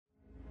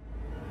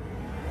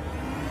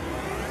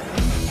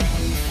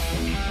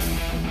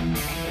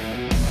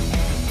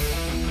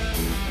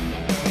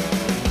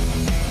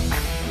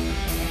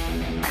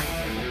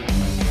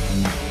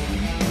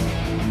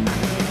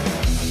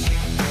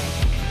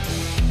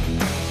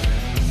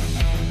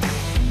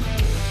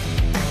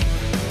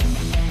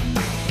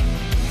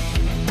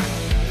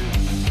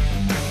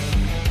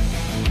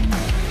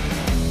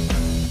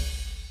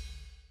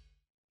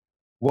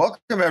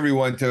Welcome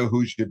everyone to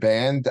Who's Your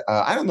Band.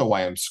 I don't know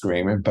why I'm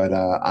screaming, but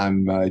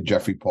I'm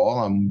Jeffrey Paul.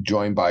 I'm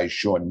joined by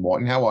Sean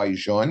Morton. How are you,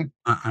 Sean?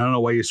 I don't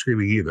know why you're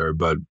screaming either,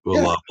 but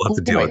Yeah, we'll have to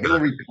who deal am I, with that.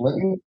 Hillary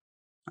Clinton?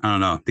 I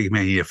don't know. I think you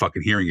may need a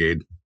fucking hearing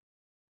aid.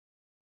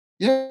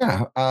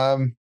 Yeah.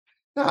 No,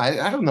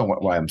 I don't know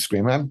why I'm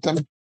screaming. I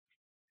don't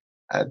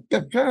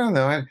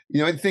know.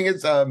 The thing is,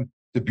 it's a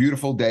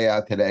beautiful day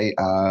out today.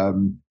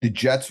 The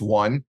Jets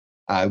won.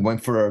 I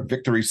went for a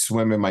victory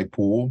swim in my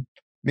pool.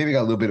 Maybe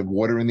got a little bit of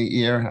water in the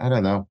ear. I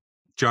don't know.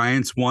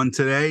 Giants won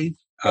today.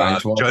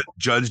 Giants won.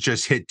 Judge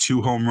just hit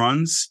 2 home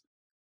runs.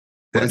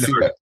 What is he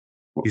at?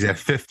 He's at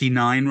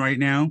 59 right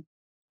now.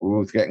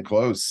 Ooh, it's getting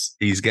close.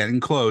 He's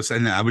getting close.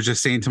 And I was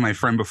just saying to my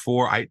friend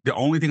before, the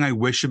only thing I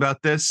wish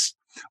about this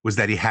was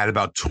that he had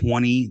about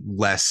 20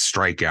 less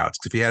strikeouts.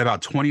 If he had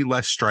about 20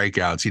 less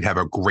strikeouts, he'd have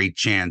a great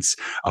chance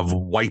of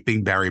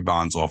wiping Barry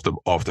Bonds off the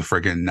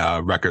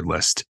friggin' record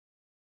list.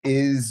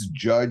 Is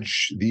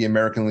Judge the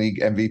American League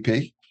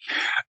MVP?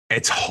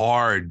 It's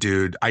hard,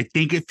 dude. I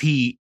think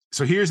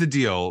so here's the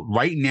deal.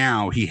 Right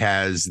now, he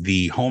has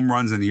the home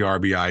runs and the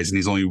RBIs, and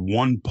he's only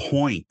 1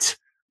 point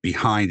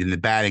behind in the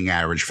batting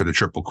average for the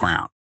Triple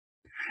Crown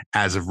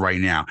as of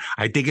right now.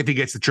 I think if he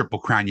gets the Triple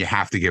Crown, you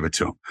have to give it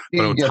to him.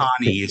 But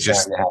Ohtani is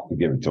just, you have to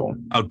give it to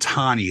him.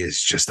 Ohtani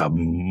is just a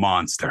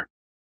monster.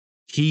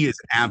 He is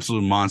an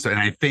absolute monster. And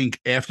I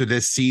think after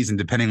this season,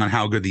 depending on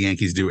how good the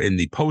Yankees do in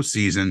the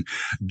postseason,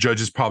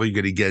 Judge is probably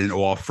going to get an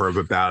offer of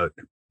about,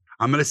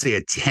 I'm going to say,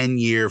 a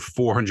 10-year,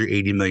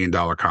 $480 million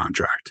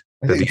contract.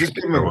 Just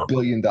give him $1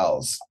 billion.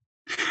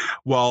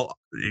 Well,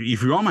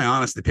 if you want my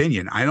honest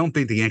opinion, I don't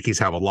think the Yankees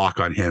have a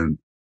lock on him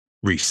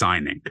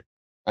re-signing.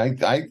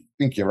 I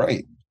think you're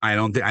right. I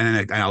don't think,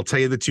 and I'll tell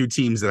you the two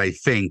teams that I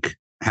think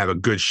have a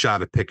good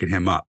shot of picking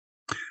him up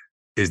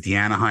is the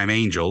Anaheim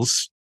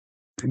Angels.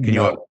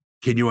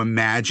 Can you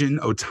imagine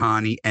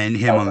Ohtani and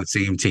him on the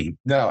same team?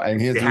 No, and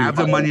they have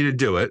the money to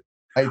do it.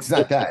 It's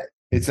not that.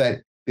 It's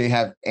that they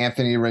have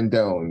Anthony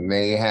Rendon,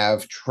 they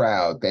have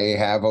Trout, they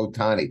have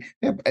Ohtani.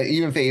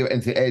 Even if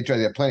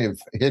they have plenty of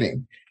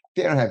hitting,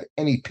 they don't have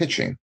any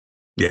pitching.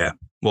 Yeah,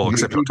 well,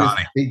 except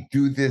Ohtani. They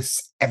do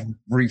this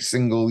every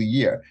single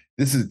year.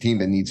 This is a team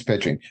that needs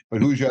pitching.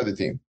 But who's your other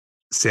team?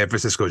 San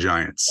Francisco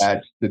Giants.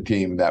 That's the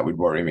team that would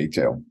worry me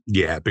too.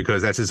 Yeah,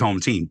 because that's his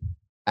home team.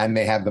 And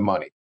they have the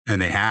money.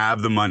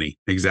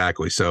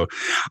 Exactly. So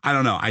I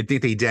don't know. I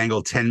think they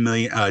dangle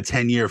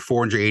 10-year,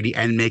 480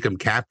 and make him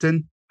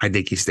captain. I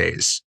think he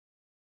stays.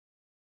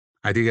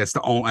 I think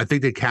I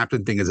think the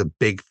captain thing is a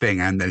big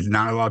thing. And there's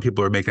not a lot of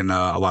people are making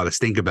a lot of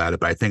stink about it,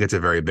 but I think it's a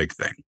very big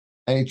thing.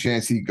 Any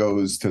chance he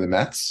goes to the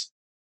Mets?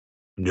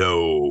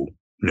 No.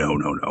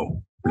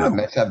 The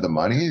Mets have the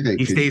money.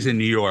 He stays in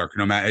New York.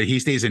 No matter he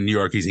stays in New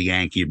York, he's a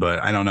Yankee. But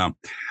I don't know.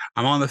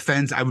 I'm on the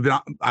fence.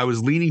 I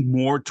was leaning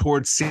more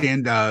towards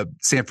San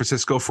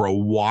Francisco for a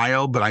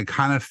while, but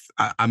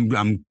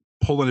I'm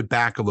pulling it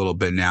back a little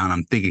bit now, and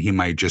I'm thinking he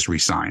might just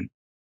resign.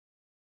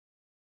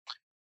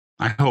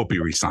 I hope he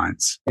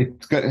resigns.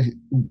 Did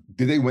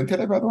they win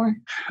today, by the way?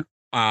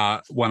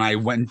 When I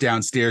went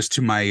downstairs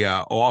to my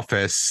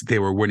office, they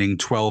were winning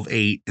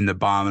 12-8 in the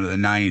bottom of the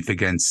ninth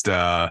against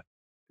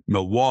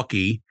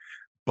Milwaukee,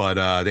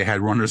 but they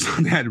had runners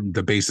on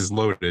the bases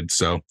loaded.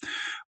 So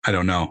I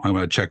don't know. I'm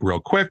going to check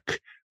real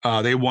quick.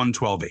 They won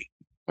 12-8.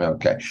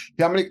 Okay.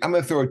 Yeah, I'm going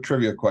to throw a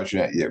trivia question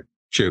at you.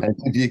 Shoot. And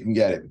see if you can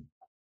get it.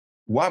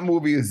 What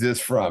movie is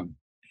this from?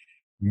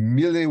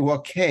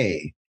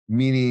 Milwaukee,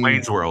 meaning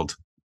Wayne's World.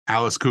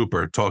 Alice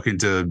Cooper talking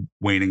to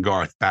Wayne and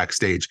Garth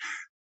backstage.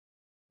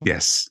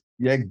 Yes.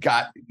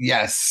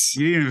 Yes.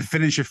 You didn't even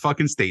finish your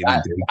fucking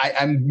statement, dude.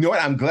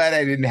 I'm glad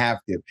I didn't have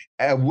to.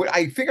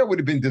 I think I would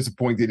have been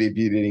disappointed if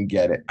you didn't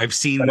get it. I've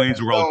seen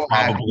Wayne's World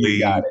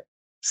probably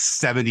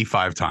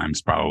 75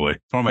 times, probably.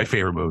 It's one of my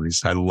favorite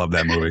movies. I love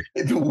that movie.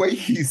 The way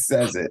he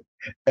says it,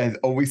 and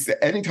always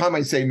anytime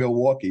I say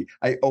Milwaukee,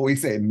 I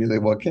always say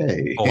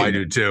Milwaukee. Oh, I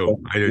do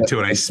too.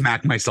 And I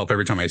smack myself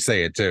every time I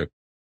say it too.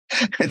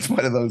 It's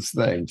one of those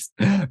things.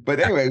 But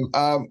anyway,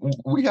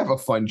 we have a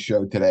fun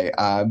show today.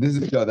 This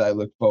is a show that I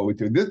look forward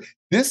to.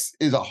 This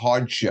is a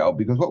hard show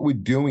because what we're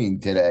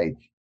doing today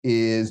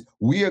is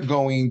we are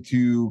going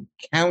to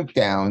count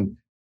down,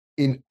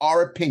 in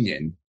our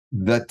opinion,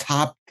 the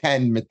top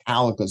 10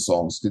 Metallica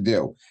songs to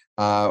do,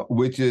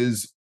 which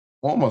is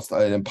almost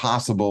an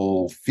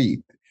impossible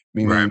feat. I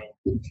mean,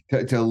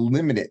 to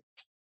limit it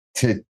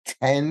to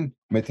 10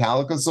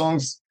 Metallica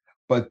songs.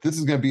 But this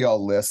is going to be our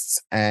lists.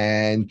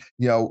 And,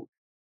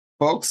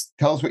 folks,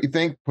 tell us what you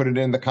think. Put it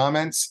in the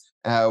comments.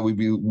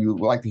 We would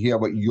like to hear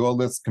what your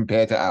list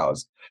compared to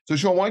ours. So,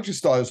 Sean, why don't you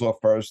start us off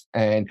first?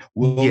 And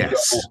we'll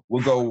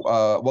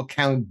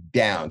count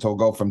down. So we'll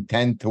go from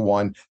 10 to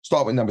 1.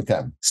 Start with number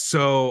 10.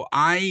 So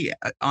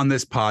on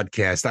this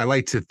podcast, I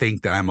like to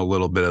think that I'm a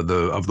little bit of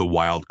the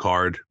wild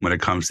card when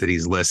it comes to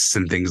these lists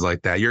and things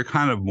like that. You're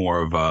kind of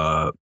more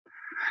of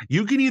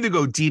you can either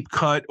go deep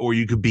cut or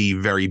you could be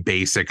very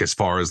basic as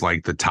far as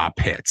like the top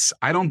hits.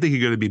 I don't think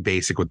you're going to be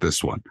basic with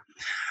this one,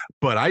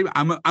 but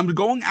I'm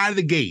going out of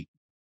the gate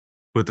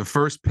But the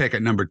first pick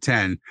at number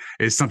 10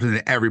 is something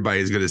that everybody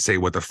is going to say,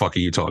 what the fuck are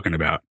you talking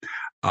about?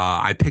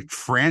 I picked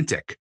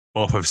Frantic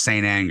off of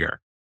Saint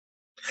Anger.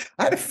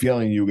 I had a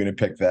feeling you were going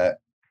to pick that.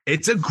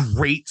 It's a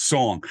great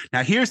song.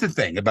 Now, here's the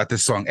thing about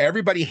this song.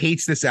 Everybody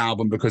hates this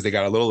album because they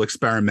got a little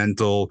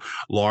experimental.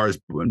 Lars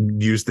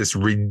used this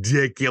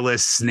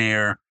ridiculous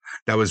snare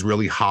that was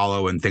really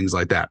hollow and things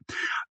like that.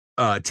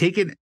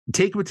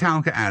 Take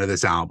Metallica out of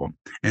this album.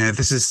 And if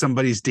this is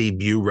somebody's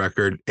debut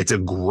record, it's a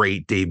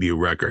great debut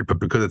record. But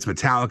because it's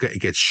Metallica, it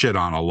gets shit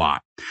on a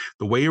lot.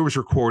 The way it was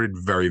recorded,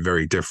 very,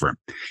 very different.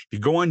 If you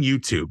go on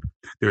YouTube,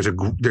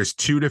 there's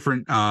two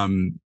different, I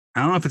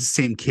don't know if it's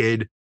the same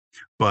kid,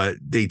 but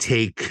they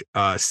take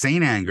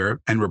Saint Anger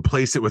and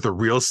replace it with a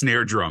real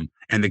snare drum.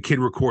 And the kid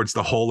records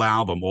the whole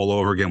album all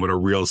over again with a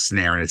real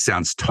snare. And it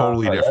sounds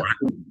totally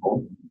different.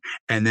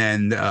 And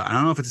then I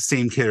don't know if it's the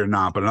same kid or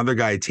not, but another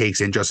guy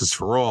takes Injustice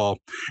for All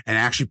and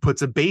actually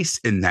puts a bass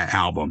in that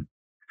album.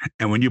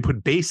 And when you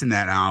put bass in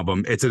that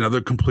album, it's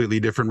another completely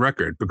different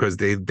record because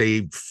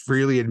they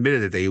freely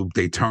admitted that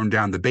they turned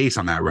down the bass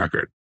on that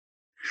record.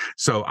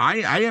 So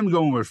I am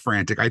going with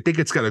Frantic. I think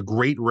it's got a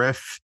great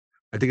riff.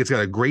 I think it's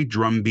got a great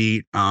drum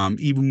beat.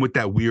 Even with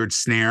that weird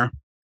snare,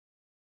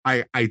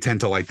 I tend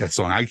to like that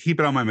song. I keep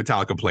it on my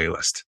Metallica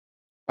playlist.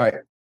 All right.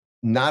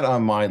 Not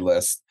on my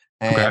list.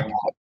 And Okay.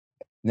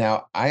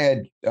 Now, I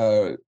had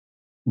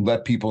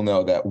let people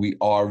know that we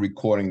are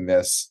recording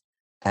this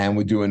and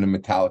we're doing a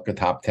Metallica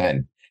top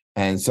 10.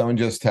 And someone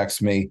just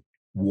texted me,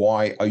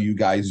 why are you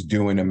guys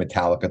doing a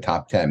Metallica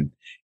top 10?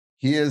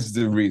 Here's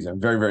the reason.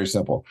 Very, very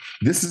simple.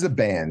 This is a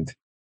band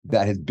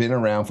that has been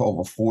around for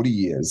over 40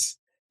 years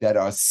that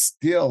are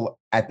still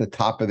at the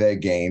top of their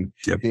game.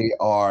 Yep. They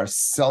are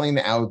selling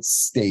out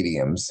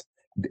stadiums.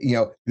 You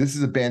know, this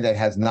is a band that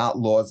has not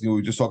lost. We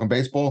were just talking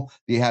baseball.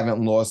 They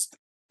haven't lost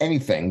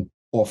anything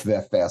off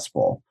their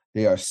fastball.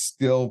 They are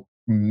still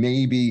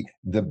maybe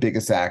the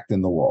biggest act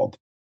in the world.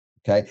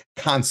 Okay.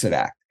 Concert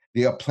act.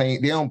 They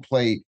don't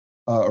play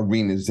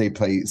arenas. They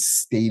play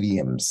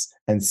stadiums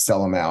and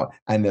sell them out.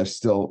 And they're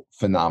still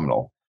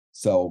phenomenal.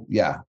 So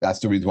yeah, that's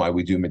the reason why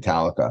we do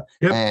Metallica.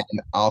 Yep.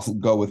 And I'll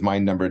go with my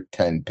number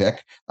 10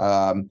 pick.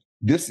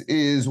 This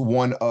is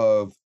one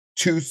of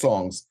two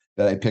songs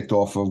that I picked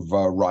off of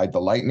Ride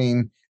the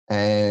Lightning,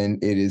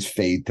 and it is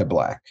Fade to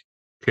Black.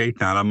 Okay,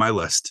 not on my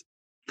list.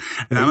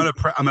 And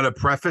I'm gonna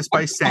preface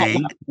by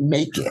saying,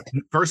 make it.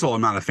 First of all,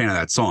 I'm not a fan of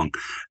that song.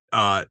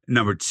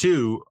 Number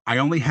two, I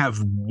only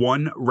have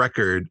one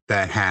record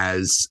that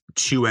has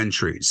 2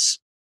 entries,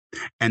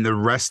 and the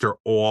rest are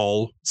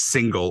all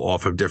single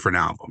off of different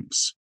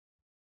albums.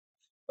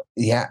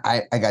 Yeah,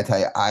 I gotta tell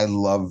you, I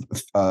love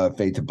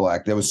Fade to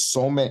Black. There was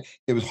so many.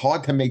 It was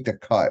hard to make the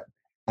cut,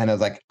 and I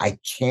was like, I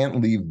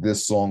can't leave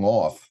this song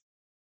off.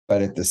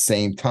 But at the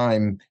same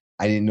time,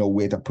 I didn't know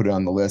where to put it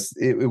on the list.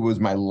 It was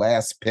my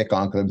last pick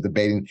on because I was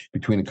debating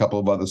between a couple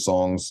of other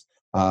songs.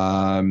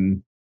 But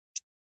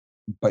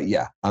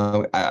yeah,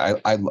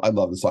 I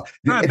love the song. It's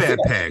not a bad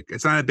pick.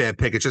 It's not a bad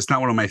pick. It's just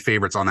not one of my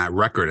favorites on that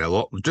record.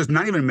 Just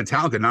not even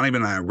Metallica, not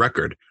even on that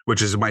record,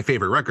 which is my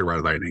favorite record, Ride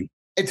the Lightning.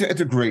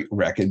 It's a great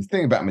record. The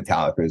thing about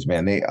Metallica is,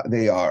 man,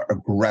 they are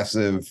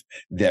aggressive.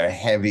 They're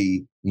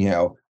heavy. You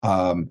know,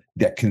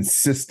 they're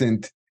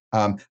consistent.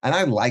 And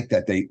I like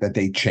that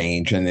they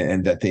change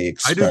and that they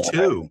experiment. I do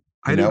too.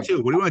 I do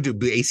too. What do you want to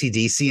do?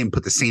 AC/DC and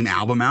put the same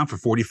album out for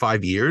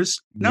 45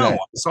 years? No, Yeah.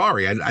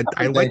 Sorry. I like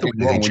the way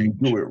they when change.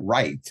 you do it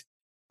right.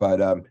 But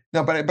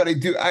no, but I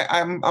do.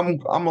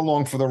 I'm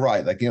along for the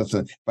ride. Like, you know, so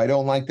if I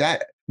don't like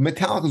that,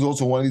 Metallica is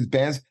also one of these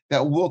bands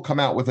that will come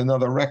out with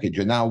another record.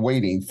 You're now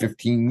waiting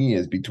 15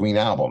 years between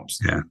albums.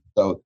 Yeah.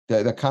 So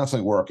they're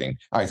constantly working.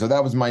 All right. So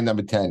that was my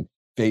number 10,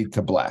 Fade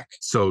to Black.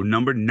 So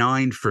number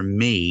 9 for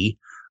me,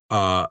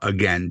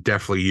 again,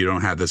 definitely you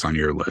don't have this on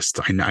your list.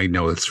 I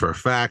know this for a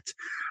fact.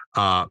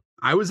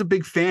 I was a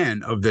big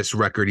fan of this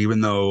record,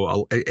 even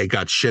though it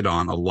got shit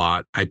on a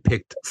lot. I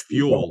picked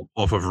Fuel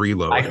off of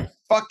Reload. I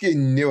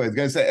fucking knew it. I was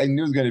gonna say I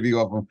knew it was gonna be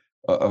off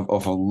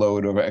a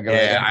load of it.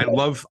 Yeah, I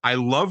love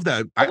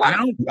that.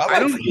 I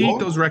don't hate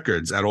those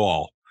records at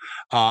all.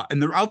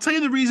 And I'll tell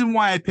you the reason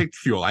why I picked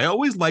Fuel. I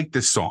always liked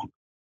this song.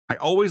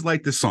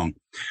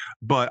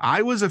 But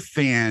I was a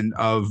fan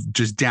of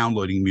just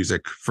downloading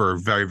music for a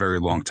very, very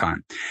long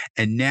time.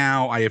 And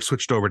now I have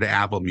switched over to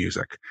Apple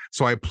Music.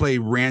 So I play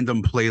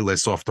random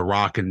playlists off the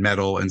rock and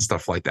metal and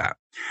stuff like that.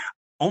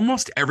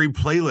 Almost every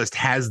playlist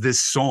has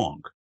this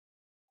song.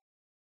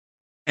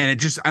 And it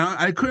just,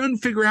 I couldn't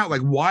figure out,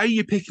 like, why are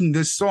you picking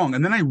this song?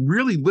 And then I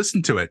really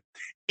listened to it.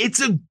 It's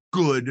a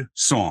good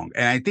song.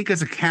 And I think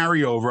it's a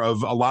carryover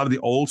of a lot of the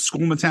old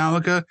school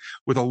Metallica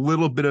with a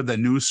little bit of the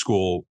new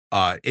school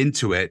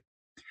into it.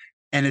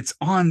 And it's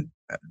on,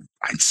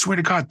 I swear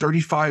to God,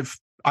 35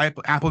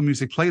 Apple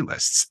Music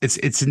playlists.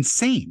 It's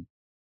insane.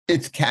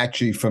 It's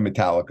catchy for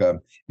Metallica.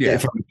 Yeah.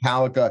 For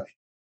Metallica,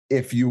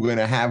 if you were going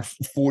to have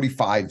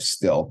 45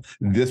 still,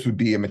 this would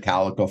be a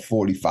Metallica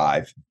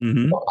 45.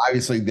 Well,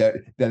 obviously,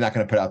 they're not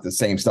going to put out the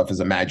same stuff as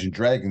Imagine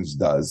Dragons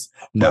does.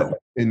 No. But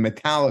in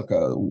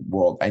Metallica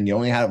world, and you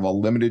only have a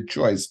limited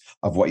choice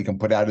of what you can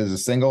put out as a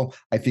single,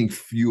 I think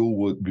Fuel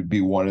would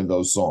be one of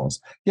those songs.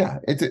 Yeah,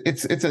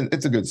 it's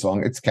a good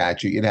song. It's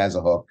catchy. It has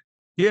a hook.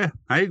 Yeah,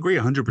 I agree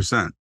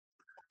 100%.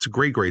 It's a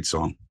great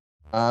song.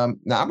 Now,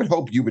 I would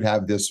hope you would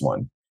have this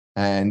one.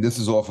 And this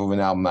is off of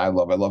an album I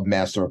love. I love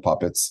Master of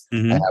Puppets.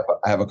 I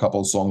have a couple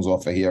of songs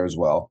off of here as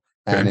well.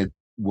 And it's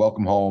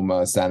Welcome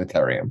Home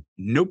Sanitarium.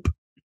 Nope.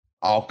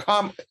 Oh,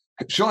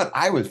 Sean,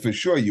 I was for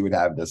sure you would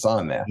have this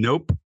on there.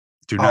 Nope.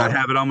 Do not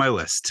have it on my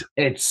list.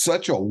 It's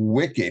such a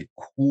wicked,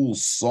 cool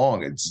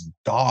song. It's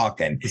dark.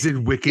 And is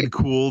it wicked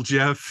cool,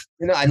 Jeff?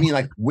 I mean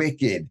like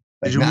wicked.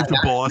 Like, did you move to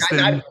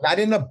Boston? Not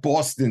in a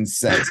Boston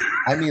sense.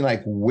 I mean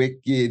like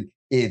wicked.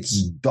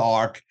 It's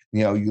dark.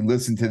 You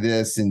listen to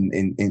this and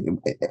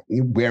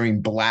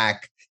wearing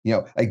black.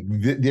 Like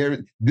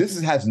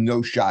this has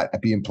no shot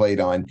at being played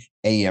on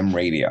AM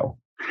radio.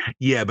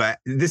 Yeah, but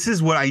this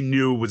is what I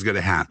knew was going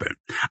to happen.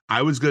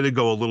 I was going to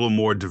go a little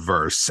more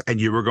diverse, and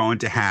you were going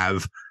to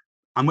have.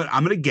 I'm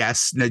going to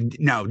guess.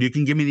 Now, you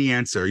can give me the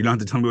answer. You don't have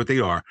to tell me what they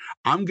are.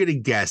 I'm going to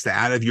guess that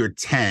out of your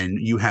 10,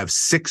 you have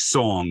 6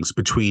 songs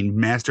between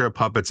Master of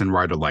Puppets and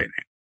Ride of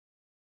Lightning.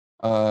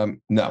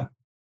 No.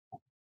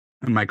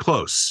 Am I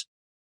close?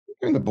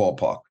 You're in the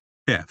ballpark.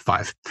 Yeah,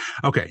 5.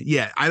 Okay.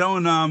 Yeah, I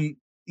don't.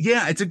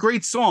 Yeah, it's a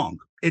great song.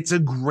 It's a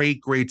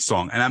great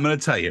song, and I'm going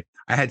to tell you,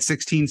 I had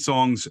 16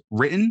 songs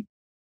written,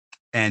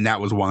 and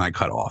that was one I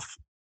cut off.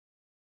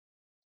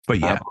 But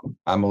yeah,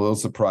 I'm a little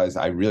surprised.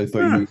 I really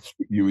thought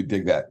you would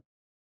dig that.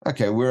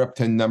 Okay, we're up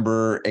to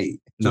number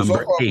 8. So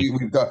far 8.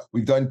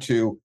 We've done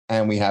 2,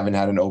 and we haven't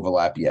had an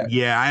overlap yet.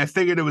 Yeah, I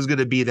figured it was going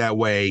to be that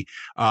way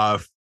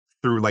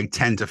through like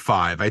 10 to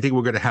 5. I think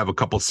we're going to have a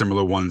couple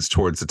similar ones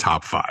towards the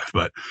top 5.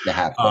 But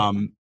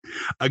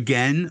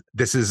again,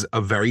 this is a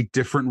very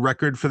different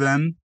record for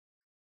them.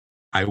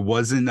 I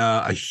wasn't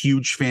a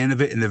huge fan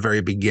of it in the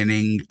very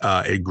beginning.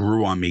 It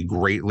grew on me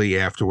greatly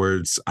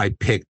afterwards. I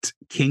picked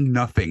King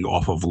Nothing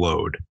off of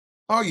Load.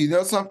 Oh, you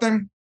know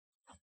something?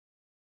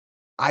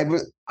 I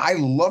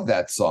love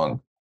that song.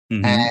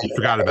 And you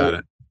forgot about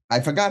it. I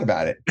forgot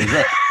about it.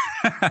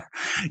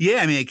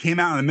 Yeah, I mean, it came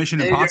out on the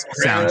Mission Impossible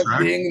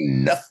soundtrack.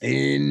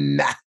 Nothing.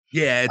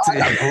 Yeah, it's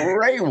a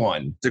great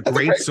one. It's a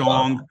great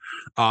song.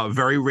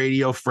 Very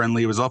radio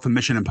friendly. It was off a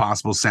Mission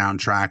Impossible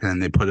soundtrack, and then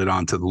they put it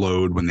onto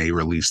Load when they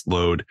released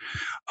Load.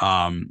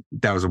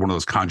 That was one of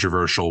those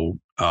controversial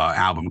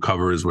album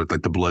covers with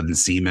like the blood and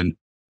semen.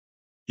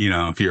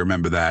 If you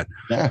remember that.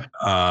 Yeah.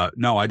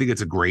 No, I think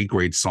it's a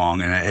great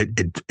song, and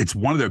it's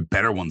one of their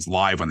better ones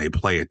live when they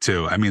play it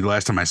too. I mean, the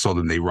last time I saw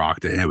them, they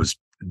rocked it, and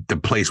the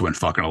place went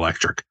fucking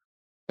electric.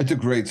 It's a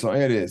great song.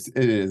 It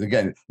is.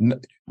 Again,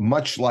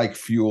 much like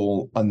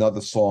Fuel,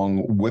 another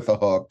song with a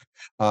hook.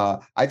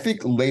 I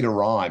think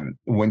later on,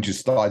 when you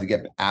start to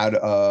get out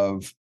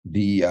of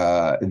the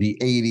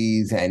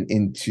 80s and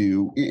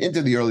into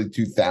the early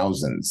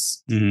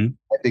 2000s,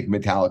 I think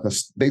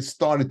Metallica, they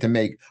started to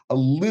make a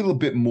little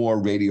bit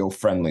more radio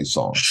friendly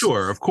songs.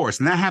 Sure, of course,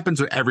 and that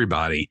happens with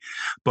everybody.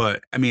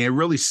 But I mean, it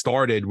really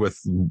started with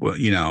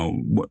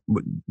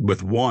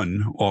with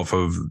one off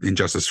of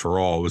Injustice for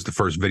All. It was the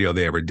first video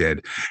they ever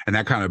did, and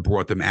that kind of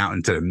brought them out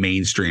into the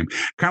mainstream.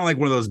 Kind of like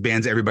one of those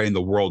bands everybody in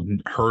the world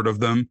heard of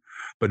them,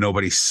 but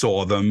nobody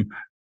saw them.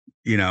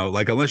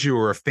 Like unless you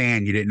were a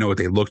fan, you didn't know what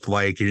they looked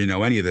like. You didn't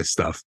know any of this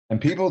stuff.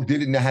 And people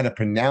didn't know how to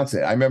pronounce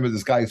it. I remember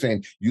this guy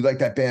saying, "You like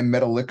that band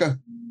Metallica?"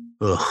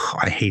 Ugh,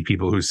 I hate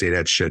people who say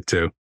that shit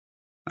too.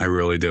 I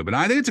really do. But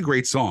I think it's a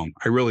great song.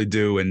 I really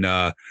do. And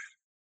I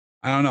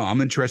don't know.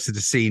 I'm interested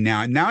to see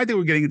now. Now I think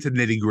we're getting into the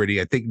nitty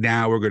gritty. I think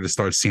now we're going to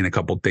start seeing a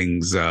couple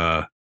things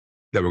that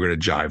we're going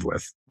to jive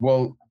with.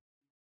 Well,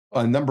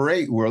 number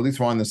 8, or at least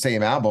we're on the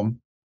same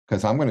album,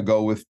 because I'm going to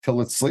go with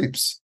Till It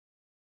Sleeps.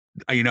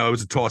 It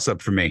was a toss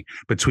up for me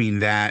between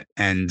that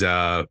and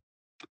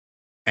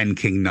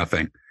King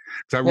Nothing.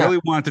 So I really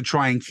wanted to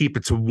try and keep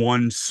it to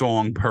one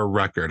song per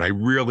record. I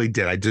really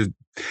did.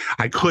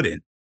 I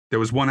couldn't. There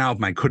was one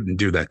album I couldn't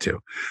do that to.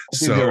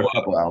 So there are a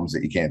couple albums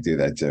that you can't do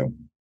that to.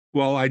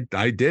 Well,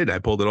 I did. I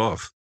pulled it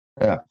off.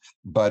 Yeah.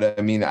 But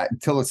I mean,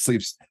 Till It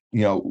Sleeps,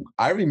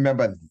 I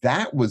remember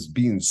that was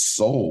being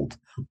sold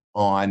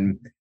on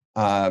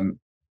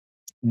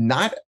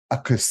not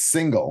a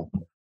single,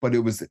 but it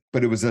was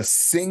a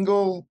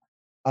single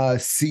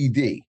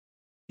CD.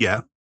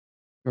 Yeah.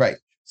 Right.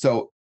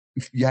 So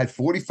you had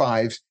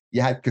 45s,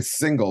 you had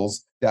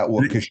singles that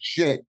were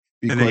shit.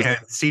 And then you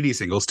had CD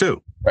singles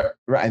too.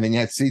 Right. And then you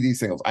had CD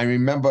singles. I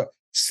remember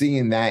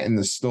seeing that in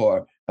the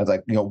store. I was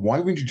like, why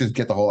wouldn't you just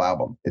get the whole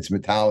album? It's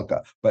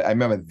Metallica. But I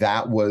remember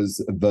that was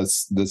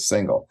the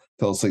single,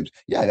 Till It Sleeps.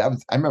 Yeah,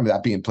 I remember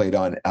that being played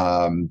on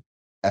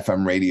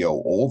FM radio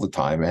all the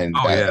time. And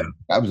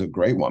that was a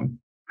great one.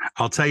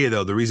 I'll tell you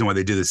though, the reason why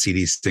they do the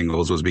CD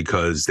singles was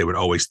because they would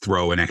always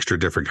throw an extra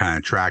different kind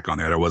of track on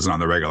there that wasn't on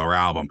the regular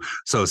album.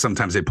 So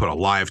sometimes they put a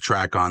live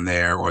track on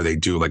there, or they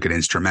do like an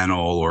instrumental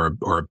or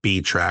a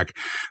B track.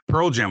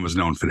 Pearl Jam was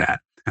known for that,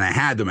 and I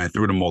had them. And I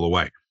threw them all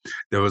away.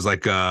 There was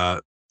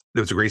a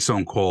great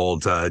song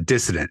called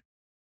 "Dissident"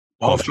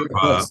 off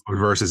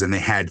Verses, and they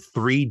had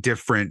 3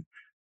 different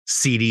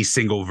CD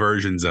single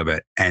versions of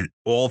it, and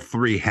all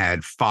 3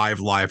 had 5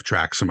 live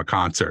tracks from a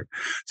concert.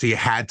 So you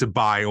had to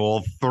buy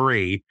all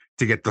 3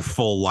 to get the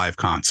full live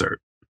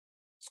concert.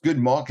 It's good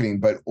marketing,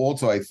 but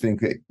also I think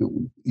that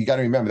you got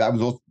to remember that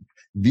was also,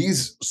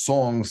 these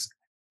songs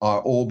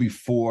are all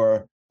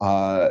before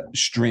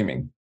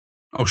streaming.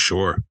 Oh,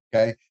 sure.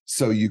 Okay,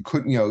 so you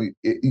couldn't,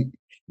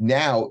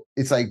 now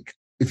it's like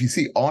if you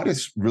see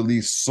artists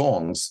release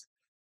songs,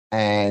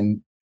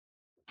 and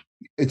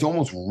it's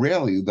almost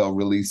rarely they'll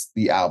release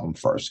the album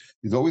first.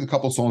 There's always a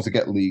couple of songs that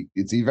get leaked.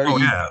 It's very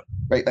easy,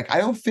 right? Like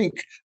I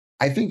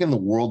think in the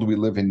world we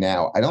live in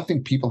now, I don't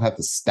think people have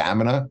the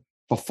stamina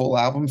for full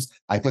albums.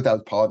 I thought that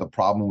was part of the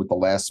problem with the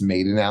last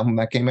Maiden album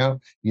that came out.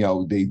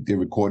 They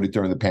recorded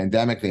during the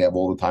pandemic. They have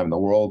all the time in the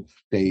world.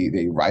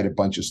 They write a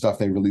bunch of stuff.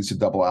 They release a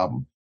double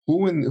album.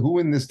 Who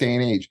in this day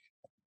and age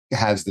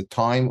has the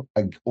time,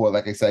 or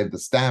like I said, the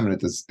stamina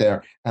to sit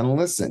there and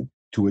listen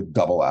to a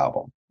double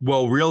album?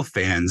 Well, real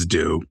fans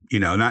do,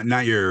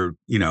 not your,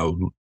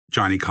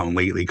 Johnny come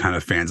lately kind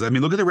of fans. I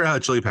mean, look at the Red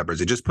Hot Chili Peppers.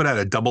 They just put out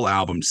a double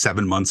album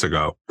 7 months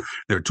ago.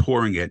 They're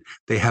touring it.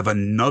 They have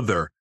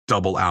another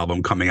double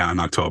album coming out in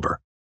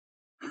October.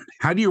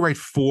 How do you write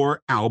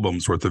 4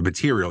 albums worth of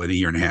material in a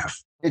year and a half?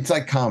 It's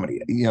like comedy.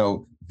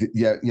 You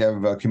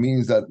have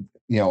comedians that,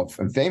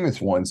 and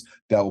famous ones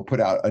that will put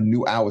out a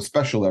new hour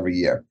special every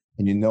year.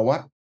 And you know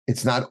what?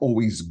 It's not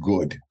always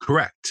good.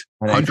 Correct.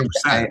 100%.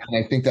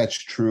 I think that's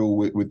true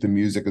with the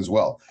music as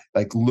well.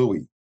 Like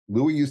Louis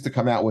used to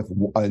come out with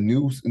a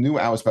new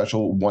hour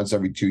special once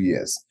every 2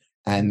 years,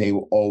 and they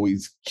will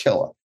always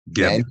kill it.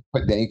 Yeah.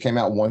 Then he came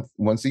out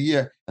once a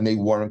year, and they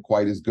weren't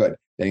quite as good.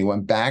 Then he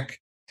went back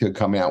to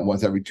coming out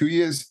once every 2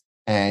 years,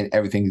 and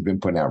everything he's been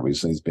putting out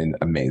recently has been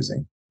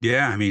amazing.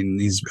 Yeah, I mean,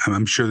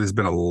 I'm sure there's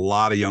been a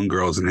lot of young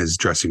girls in his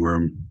dressing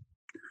room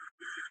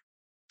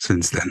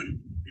since then.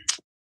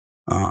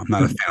 I'm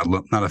not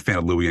a fan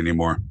of Louis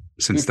anymore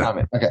since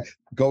then. Okay,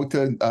 go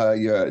to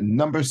your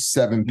number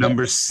 7.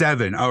 Number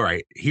 7. All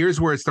right, here's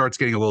where it starts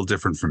getting a little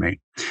different for me.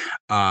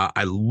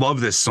 I love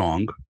this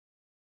song.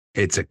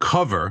 It's a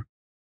cover.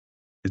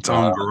 It's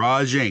on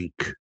Garage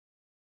Inc.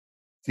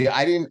 See,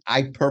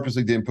 I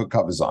purposely didn't put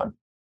covers on.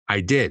 I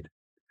did,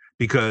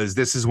 because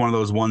this is one of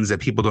those ones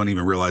that people don't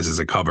even realize is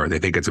a cover. They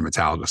think it's a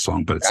Metallica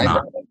song, but it's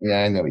not.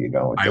 Yeah, I know where you're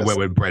going with I went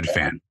with Bread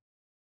Fan.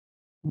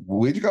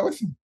 Where'd you go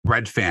with?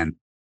 Bread Fan.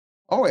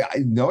 Oh, I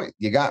know it.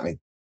 You got me.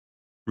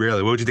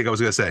 Really? What would you think I was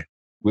going to say?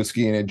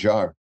 Whiskey in a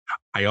Jar.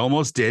 I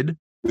almost did.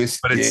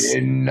 Whiskey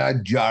in a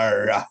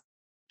jar.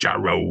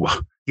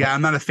 Jarro. Yeah,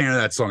 I'm not a fan of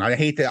that song. I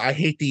hate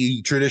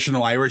the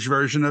traditional Irish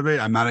version of it.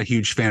 I'm not a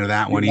huge fan of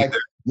that one either.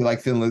 You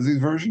like Thin Lizzy's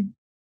version?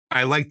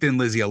 I like Thin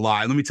Lizzy a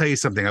lot. Let me tell you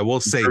something. I will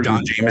say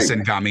Don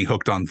Jameson got me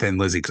hooked on Thin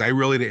Lizzy, because I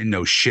really didn't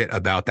know shit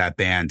about that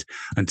band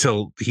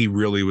until he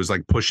really was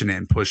like pushing it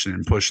and pushing it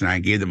and pushing it. I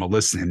gave them a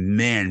listen, and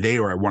man, they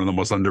are one of the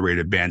most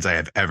underrated bands I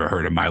have ever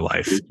heard in my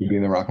life. You be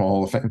in the Rock and Roll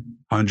Hall of Fame?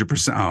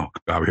 100%. Oh,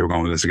 God, here we're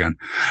going with this again.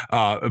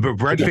 But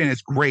Bread Fan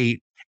is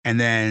great. And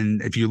then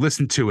if you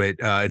listen to it,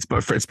 it's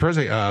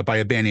by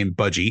a band named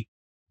Budgie,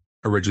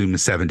 originally in the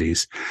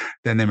 70s.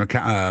 Then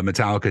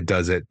Metallica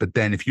does it. But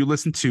then if you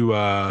listen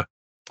to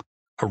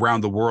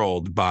Around the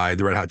World by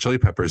the Red Hot Chili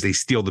Peppers, they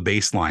steal the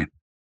bass line.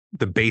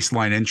 The bass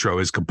line intro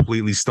is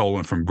completely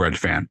stolen from Bread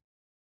Fan.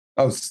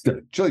 Oh,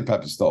 Chili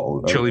Peppers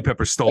stole it. Chili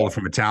Peppers stole it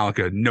from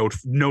Metallica,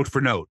 note for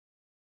note.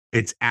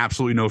 It's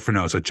absolutely note for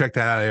note. So check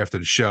that out after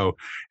the show,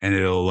 and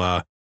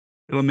it'll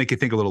make you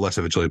think a little less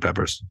of the Chili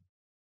Peppers.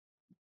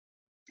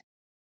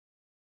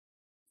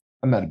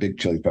 I'm not a big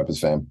Chili Peppers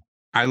fan.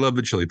 I love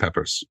the Chili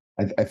Peppers.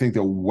 I think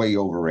they're way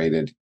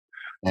overrated.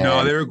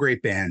 No, they're a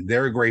great band.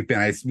 They're a great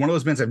band. It's one of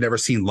those bands I've never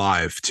seen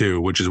live too,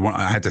 which is one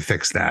I had to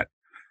fix that.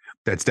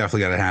 That's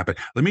definitely got to happen.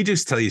 Let me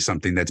just tell you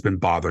something that's been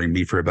bothering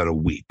me for about a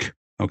week.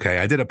 Okay.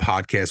 I did a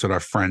podcast with our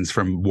friends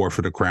from War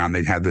for the Crown.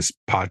 They had this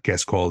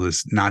podcast called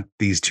Not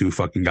These Two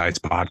Fucking Guys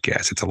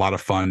podcast. It's a lot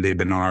of fun. They've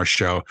been on our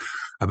show.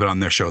 I've been on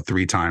their show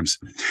 3 times.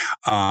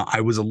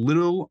 I was a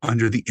little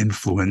under the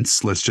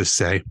influence, let's just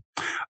say.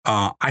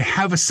 I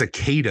have a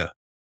cicada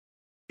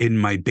in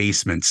my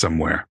basement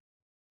somewhere.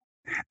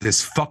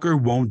 This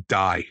fucker won't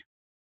die.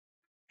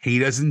 He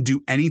doesn't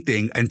do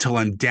anything until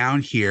I'm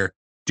down here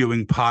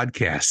doing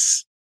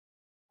podcasts.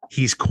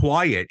 He's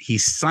quiet.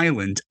 He's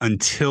silent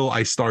until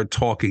I start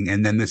talking.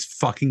 And then this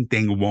fucking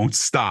thing won't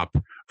stop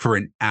for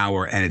an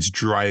hour, and it's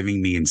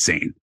driving me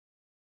insane.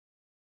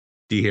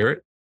 Do you hear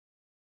it?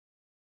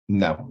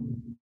 No.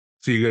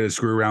 So you got to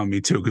screw around with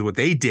me too, because what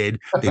they did,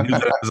 they knew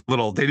that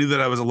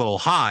I was a little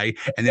high,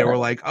 and they were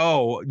like,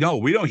 "Oh no,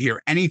 we don't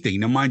hear anything."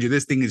 Now, mind you,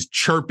 this thing is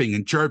chirping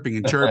and chirping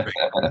and chirping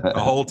the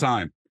whole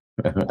time.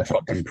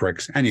 Fucking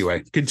pricks.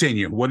 Anyway,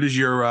 continue. What is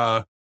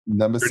your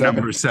Number Your 7.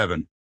 number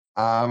 7.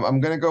 I'm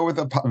gonna go with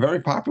a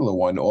very popular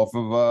one off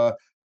of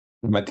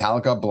the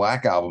Metallica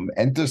Black Album,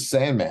 Enter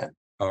Sandman.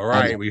 All And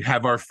right, we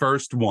have our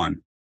first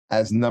one.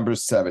 as number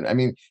 7. I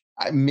mean,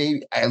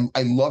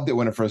 I loved it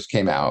when it first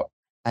came out,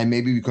 and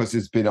maybe because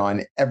it's been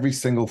on every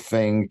single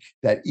thing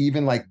that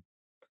even like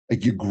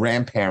your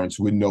grandparents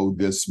would know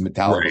this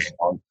Metallica Right.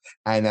 song,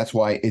 and that's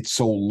why it's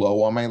so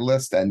low on my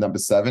list at number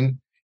 7.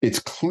 It's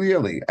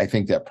clearly, I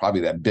think, that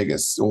probably that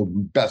biggest or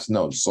best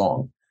known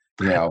song.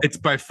 You know, It's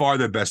by far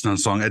the best known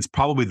song. It's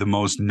probably the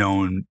most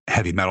known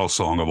heavy metal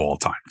song of all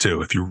time,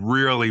 too. If you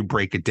really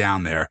break it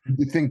down there.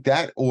 you think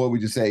that, or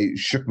would you say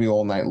 "Shook Me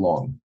All Night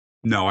Long"?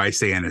 No, I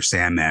say Enter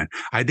Sandman.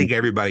 I think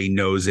everybody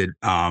knows it.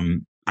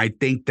 I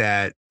think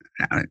that,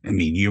 I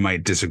mean, you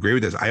might disagree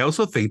with this. I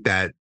also think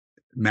that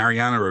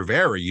Mariano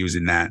Rivera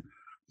using that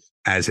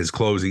as his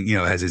closing,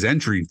 as his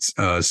entry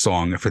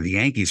song for the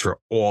Yankees for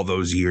all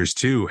those years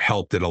too,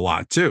 helped it a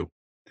lot too.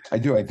 I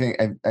do. I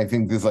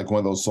think this is like one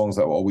of those songs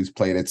that were always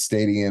played at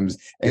stadiums.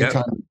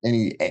 Anytime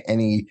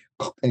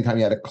anytime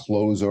you had a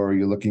closer or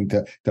you're looking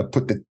to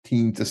put the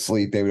team to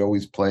sleep, they would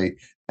always play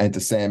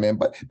Enter Sandman.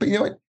 But you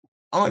know what?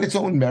 On its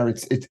own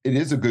merits, it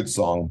is a good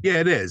song. Yeah,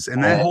 it is.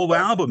 And that whole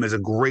album is a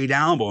great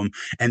album,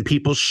 and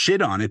people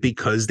shit on it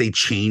because they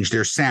changed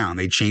their sound,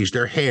 they changed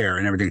their hair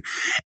and everything.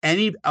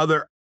 Any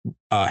other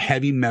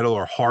heavy metal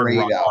or hard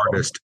rock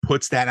artist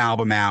puts that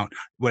album out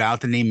without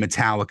the name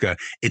Metallica,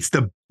 it's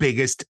the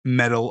biggest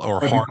metal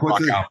or hard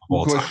rock album of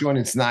all time. Sean,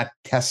 it's not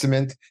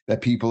Testament that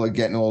people are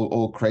getting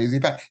all crazy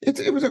about.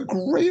 It was a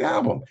great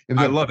album.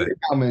 I love it.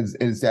 Album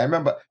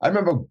I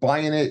remember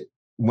buying it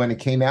when it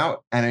came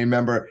out, and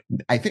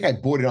I think I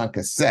bought it on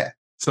cassette.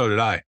 So did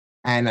I.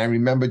 And I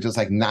remember just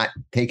like not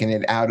taking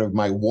it out of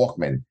my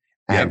Walkman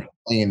and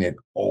playing it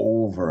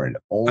over and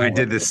over. I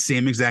did the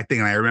same exact thing.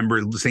 And I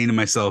remember saying to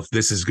myself,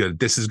 this is good.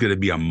 This is going to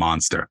be a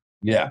monster.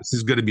 Yeah. This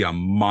is going to be a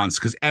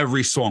monster, because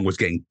every song was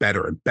getting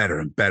better and better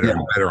and better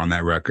and better on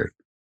that record.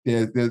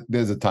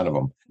 There's a ton of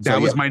them. That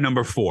was my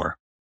number 4.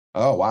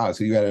 Oh, wow.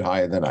 So you had it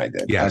higher than I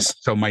did. Yes.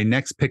 So my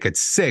next pick at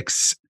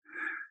 6,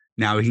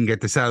 now we can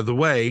get this out of the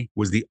way,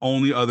 was the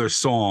only other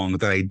song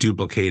that I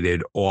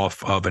duplicated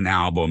off of an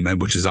album,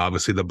 and which is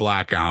obviously the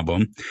Black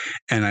Album.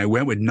 And I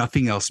went with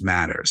Nothing Else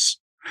Matters.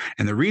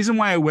 And the reason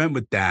why I went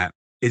with that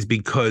is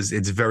because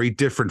it's very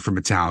different from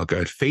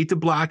Metallica. Fade to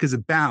Black is a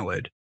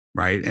ballad,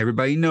 right?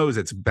 Everybody knows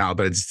it's a ballad,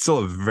 but it's still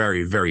a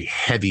very, very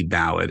heavy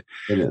ballad.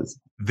 It is.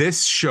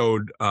 This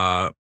showed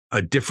a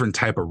different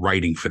type of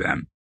writing for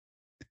them,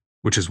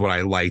 which is what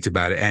I liked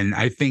about it. And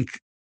I think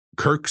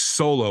Kirk's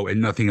solo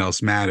in Nothing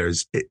Else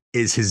Matters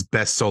is his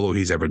best solo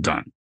he's ever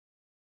done.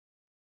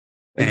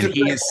 And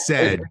he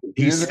said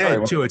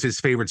too, it's his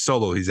favorite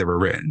solo he's ever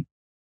written.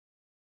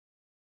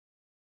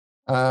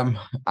 I'm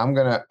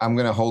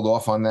gonna hold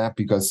off on that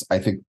because I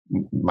think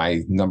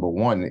my number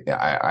 1,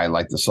 I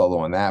like the solo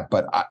on that,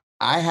 but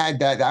I had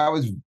that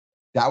was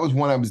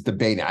one I was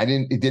debating.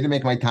 It didn't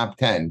make my top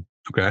 10.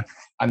 Okay.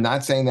 I'm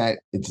not saying that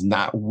it's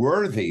not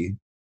worthy,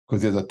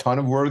 because there's a ton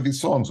of worthy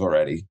songs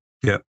already.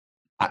 Yeah.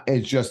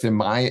 It's just in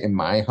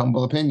my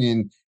humble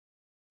opinion,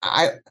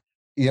 it's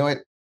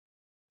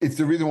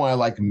the reason why I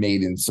like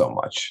Maiden so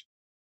much.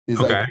 It's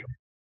like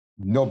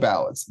no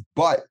ballads,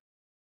 but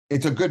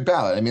it's a good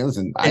ballad. I mean,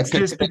 listen, it's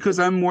just because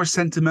I'm more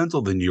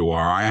sentimental than you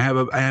are. I have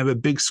a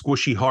big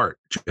squishy heart,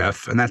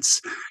 Jeff, and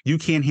you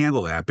can't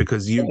handle that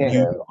because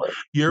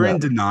you're in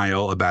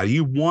denial about it.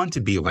 You want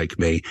to be like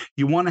me.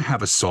 You want to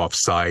have a soft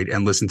side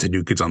and listen to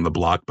New Kids on the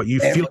Block, but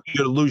you feel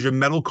you're gonna lose your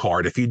metal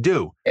card if you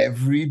do.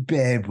 Every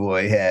bad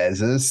boy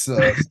has a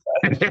soft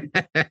side.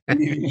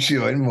 Even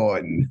Sean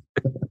Morton.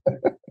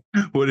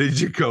 What did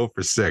you go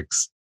for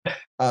 6?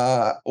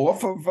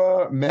 Off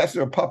of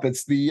Master of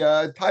Puppets,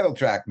 the title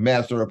track,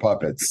 Master of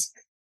Puppets.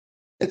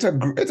 It's a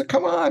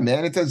come on,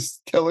 man. It's a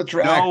killer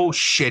track. No,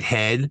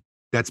 shithead.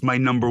 That's my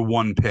number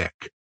 1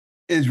 pick.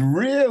 Is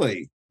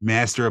really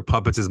Master of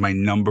Puppets is my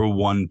number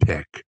 1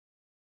 pick.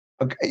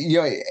 Okay,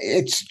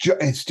 it's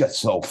just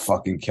so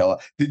fucking killer.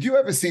 Did you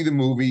ever see the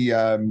movie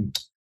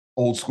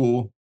Old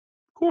School?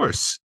 Of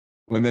course.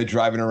 When they're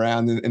driving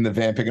around in the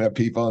van picking up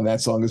people and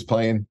that song is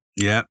playing?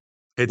 Yeah.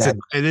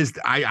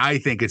 I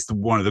think it's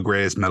one of the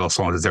greatest metal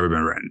songs that's ever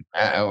been written.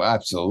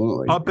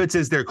 Absolutely. Puppets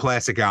is their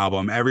classic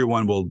album.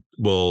 Everyone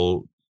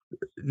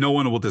no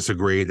one will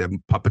disagree that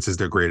Puppets is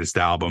their greatest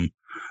album.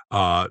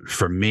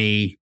 For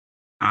me,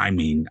 I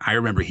mean, I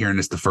remember hearing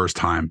this the first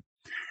time,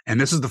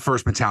 and this is the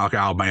first Metallica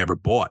album I ever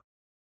bought.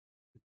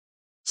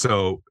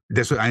 So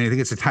I think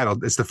it's the title.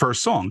 It's the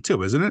first song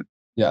too, isn't it?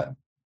 Yeah.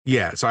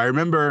 Yeah. So I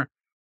remember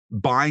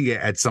buying it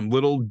at some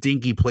little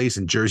dinky place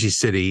in Jersey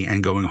City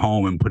and going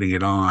home and putting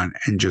it on,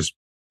 and just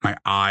my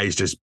eyes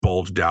just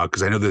bulged out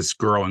because I know this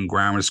girl in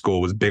grammar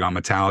school was big on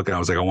Metallica. I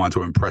was like, I want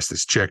to impress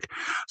this chick,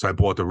 so I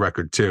bought the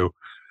record too.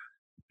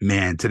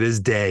 Man, to this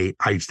day,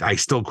 I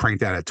still crank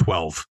that at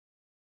 12,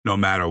 no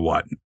matter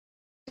what.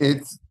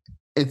 It's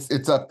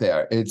up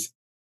there. It's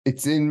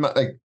in my,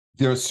 like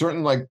there are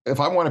certain, like, if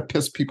I want to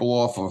piss people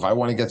off, or if I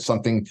want to get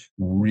something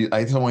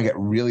I just want to get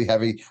really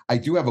heavy, I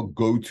do have a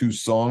go-to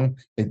song.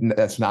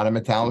 That's not a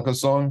Metallica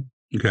song,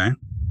 Okay.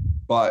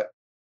 but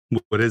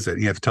What is it?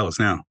 You have to tell us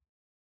now.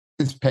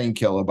 it's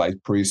Painkiller by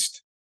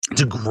Priest.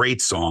 It's a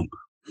great song.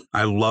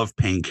 I love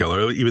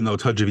Painkiller, even though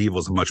Touch of Evil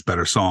is a much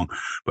better song.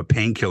 But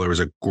Painkiller is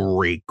a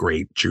great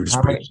Judas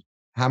Priest.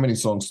 How many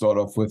songs start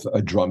off with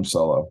a drum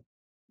solo?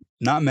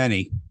 Not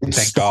many. It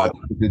Thank God. starts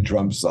with the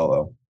drum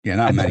solo. Yeah,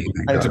 not many.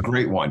 And it's a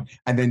great one.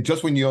 And then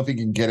just when you don't think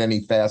it can get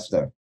any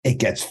faster, it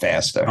gets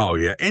faster. Oh,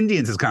 yeah.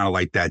 Indians is kind of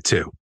like that,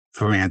 too,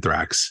 from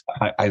Anthrax.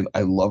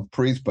 I love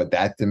Priest, but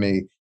that to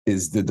me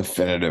is the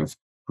definitive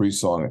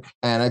Priest song.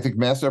 And I think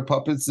Master of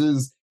Puppets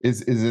is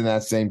in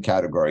that same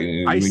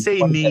category. I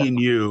say me and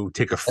you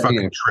take a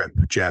fucking trip,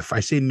 Jeff. I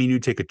say me and you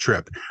take a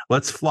trip.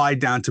 Let's fly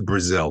down to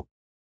Brazil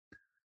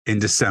in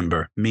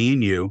December. Me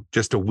and you,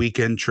 just a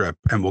weekend trip,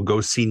 and we'll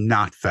go see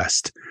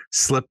Knotfest.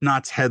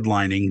 Slipknot's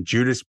headlining,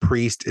 Judas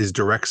Priest is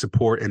direct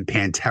support, and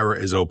Pantera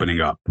is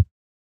opening up.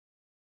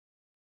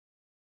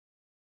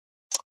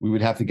 We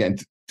would have to get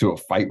into a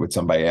fight with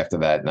somebody after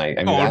that night.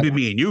 I mean, it'd be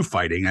me and you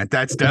fighting.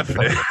 That's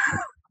definite.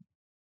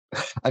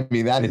 I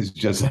mean, that is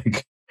just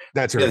like...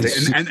 That's right.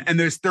 And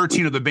there's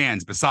 13 of the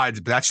bands besides,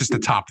 but that's just the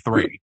top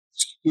 3.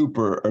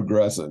 Super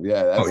aggressive.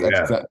 Yeah.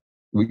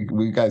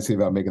 We got to see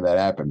about making that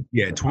happen.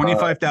 Yeah.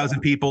 25,000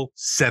 people,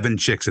 7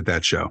 chicks at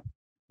that show.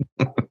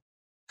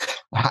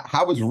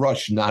 How was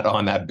Rush not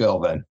on that bill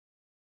then?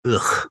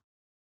 Ugh.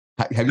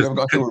 Have you ever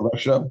gone to a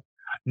Rush show?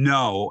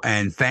 No.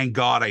 And thank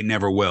God I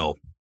never will.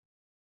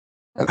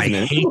 I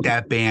hate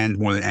that band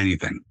more than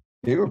anything.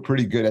 They were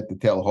pretty good at the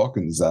Taylor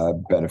Hawkins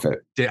benefit.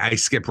 I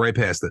skipped right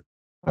past it.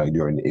 Oh,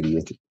 you're an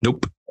idiot.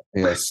 Nope.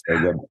 Yes.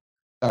 All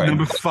right.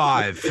 Number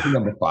 5.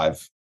 Number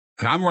 5.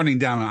 I'm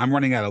running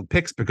out of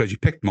picks because you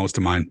picked most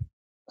of mine.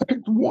 I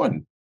picked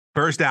one.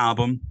 First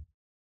album.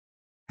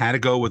 Had to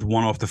go with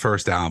one off the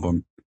first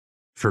album.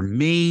 For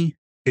me,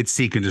 it's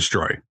Seek and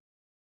Destroy.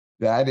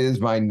 That is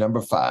my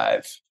number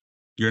 5.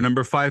 You're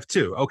number 5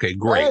 too. Okay,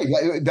 great.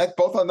 Hey, that's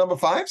both on number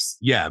 5s?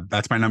 Yeah,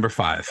 that's my number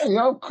 5. Hey,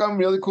 I'm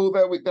really cool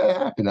that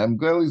happened. I'm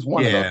glad at least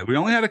one of them. Yeah, we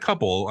only had a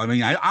couple. I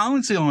mean, I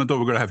honestly only thought we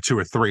were going to have 2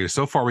 or 3.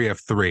 So far, we have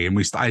 3,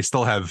 and I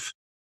still have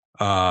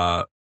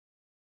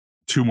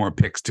 2 more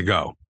picks to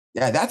go.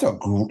 Yeah, that's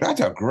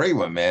a great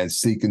one, man.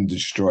 Seek and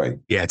Destroy.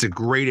 Yeah, it's a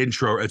great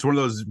intro. It's one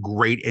of those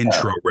great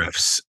intro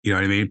riffs. You know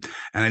what I mean?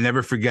 And I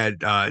never forget,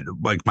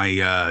 like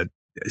my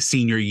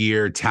senior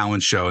year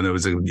talent show, and there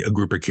was a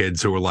group of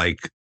kids who were like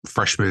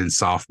freshmen and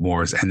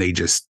sophomores, and they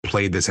just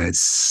played this, and it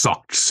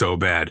sucked so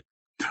bad,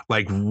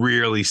 like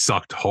really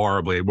sucked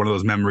horribly. One of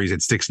those memories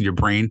that sticks in your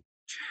brain.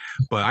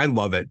 But I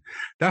love it.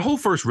 That whole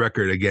first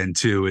record again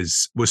too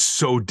was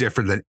so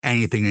different than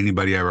anything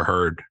anybody ever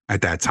heard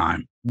at that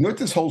time. You know what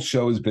this whole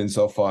show has been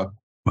so far?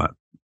 What?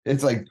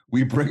 It's like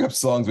we bring up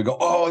songs, we go,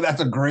 "Oh,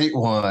 that's a great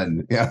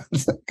one." Yeah.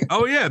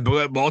 Oh yeah,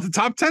 but it's a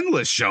top 10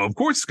 list show. Of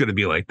course, it's going to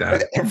be like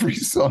that. Every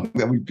song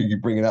that we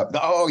bring it up.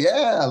 Oh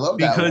yeah, I love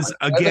that. Because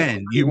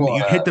again, you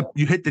hit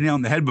the nail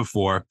on the head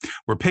before.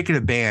 We're picking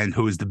a band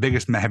who is the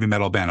biggest heavy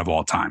metal band of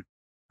all time.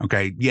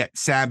 Okay, yeah,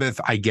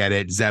 Sabbath, I get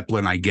it.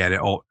 Zeppelin, I get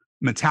it.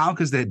 Metallica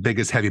is the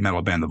biggest heavy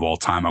metal band of all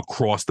time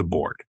across the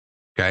board.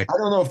 Okay, I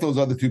don't know if those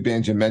other 2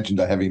 bands you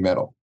mentioned are heavy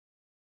metal.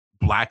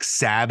 Black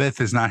Sabbath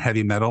is not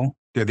heavy metal.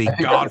 They're the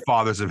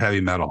godfathers of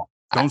heavy metal.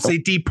 Don't say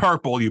Deep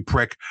Purple, you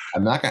prick.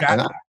 I'm not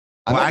gonna.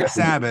 Black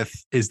Sabbath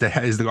are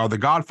the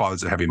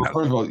godfathers of heavy metal.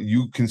 First of all,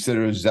 you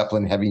consider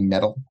Zeppelin heavy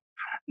metal?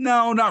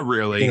 No, not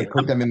really. You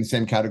put them in the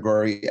same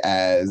category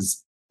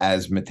as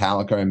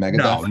Metallica and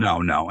Megadeth?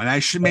 No. And I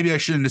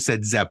shouldn't have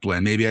said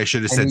Zeppelin. Maybe I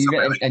should have said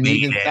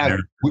even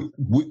Sabbath.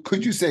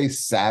 Could you say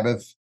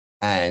Sabbath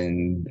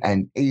and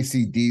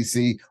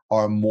AC/DC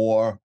are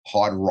more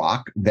hard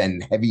rock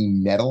than heavy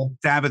metal?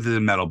 Sabbath is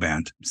a metal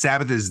band.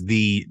 Sabbath is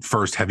the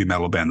first heavy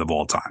metal band of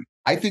all time.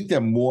 I think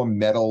they're more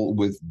metal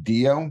with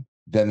Dio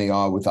than they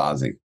are with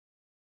Ozzy.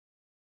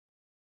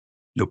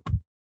 Nope.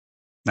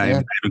 Not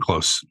even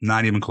close.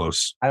 Not even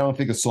close. I don't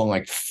think a song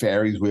like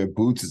Fairies Wear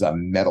Boots is a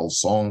metal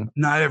song.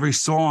 Not every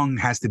song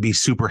has to be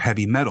super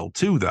heavy metal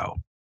too, though.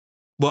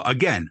 Well,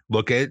 again,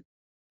 look at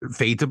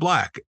Fade to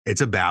Black.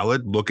 It's a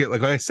ballad. Look at,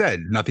 like I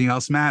said, Nothing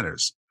Else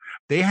Matters.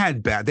 They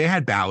had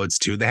ballads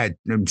too. They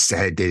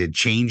did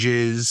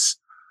Changes.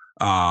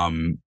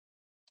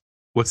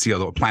 What's the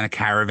other one? Planet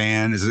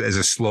Caravan is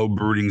a slow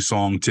brooding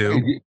song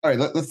too. All right,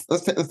 let's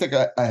take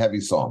a heavy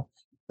song.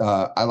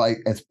 I like,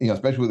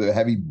 especially with a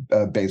heavy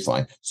bass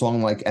line,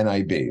 song like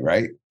NIB,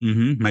 right?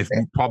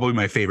 Mm-hmm. Probably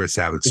my favorite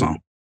Sabbath song.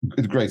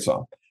 It's a great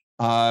song.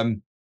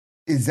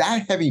 Is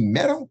that heavy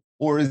metal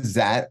or is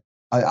that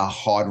a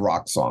hard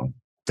rock song?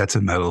 That's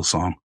a metal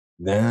song.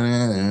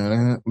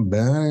 Yeah.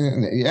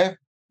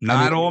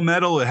 Not all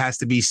metal. It has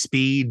to be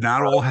speed.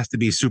 Not all has to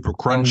be super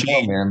crunchy.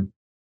 Oh, man.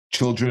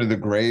 Children of the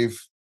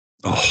Grave.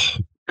 Oh,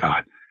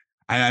 God.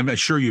 And I'm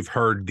sure you've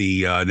heard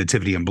the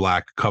Nativity in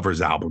Black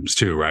covers albums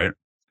too, right?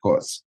 Of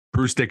course.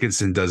 Bruce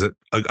Dickinson does it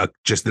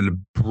just in a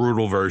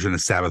brutal version of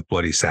Sabbath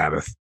Bloody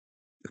Sabbath.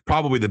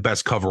 Probably the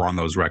best cover on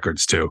those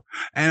records too.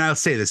 And I'll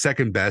say the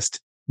second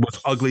best was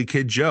Ugly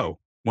Kid Joe,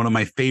 one of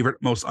my favorite,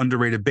 most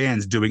underrated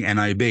bands doing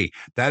NIB.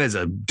 That is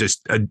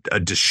just a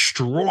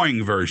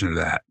destroying version of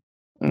that.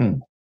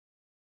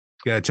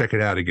 Gotta check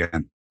it out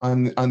again.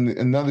 On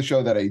another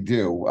show that I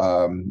do,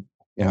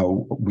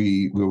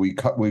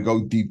 we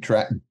go deep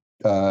track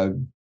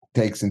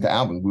takes into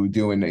albums. We were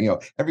doing,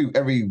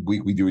 every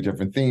week we do a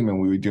different theme, and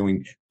we were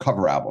doing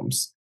cover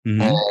albums.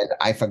 Mm-hmm. And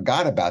I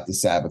forgot about the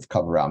Sabbath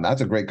cover album.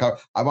 That's a great cover.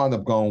 I wound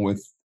up going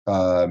with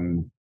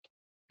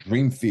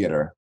Dream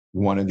Theater,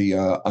 one of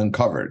the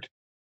Uncovered.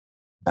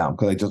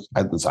 Because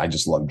I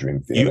just love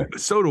Dream Theater.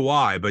 So do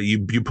I. But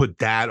you put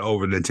that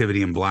over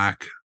Nativity in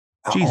Black.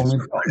 Jesus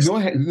Christ.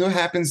 You know what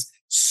happens?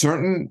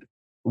 Certain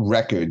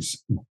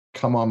records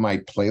come on my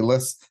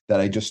playlist that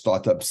I just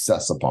start to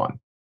obsess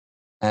upon.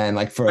 And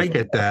I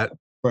get that.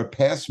 For a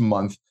past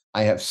month,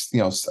 I have,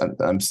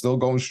 I'm still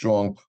going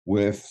strong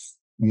with,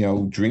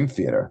 Dream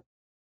Theater.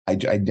 I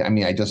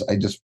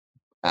just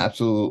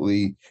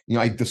absolutely,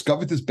 I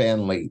discovered this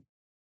band late,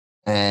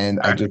 and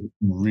I just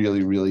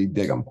really, really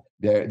dig them.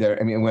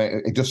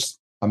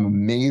 I'm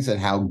amazed at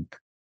how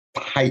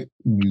tight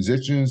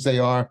musicians they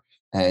are,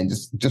 and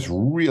just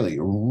really,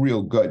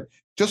 real good.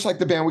 Just like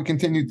the band we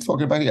continue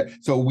talking about here.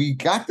 So we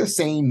got the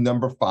same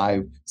number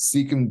 5,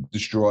 Seek and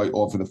Destroy,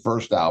 off of the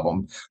first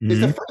album. Mm-hmm. Is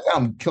the first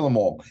album, Kill 'Em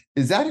All,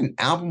 is that an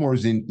album or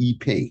is it an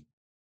EP?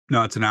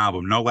 No, it's an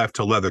album. No Left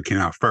Till Leather came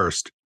out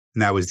first,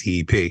 and that was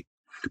the EP.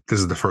 This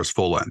is the first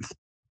full length.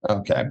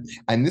 Okay.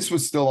 And this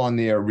was still on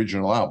the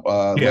original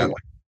album.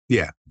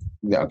 Yeah.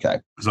 Okay.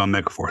 It was on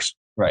Megaforce.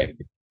 Right.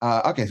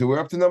 Okay, so we're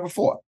up to number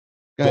 4.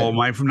 Well,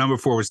 my from number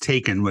 4 was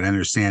taken with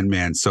Enter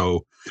Sandman.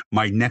 So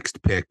my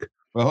next pick.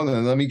 Well, hold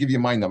on. Let me give you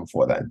my number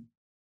 4 then.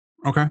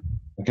 Okay.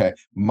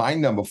 My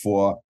number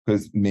 4,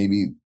 because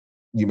maybe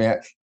you may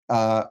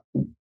have,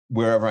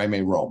 Wherever I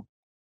May Roam.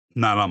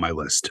 Not on my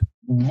list.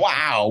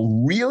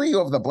 Wow. Really?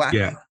 Over the Black?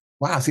 Yeah.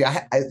 Wow. See,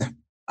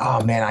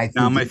 oh man,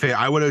 my favorite.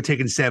 I would have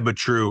taken Sad But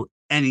True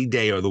any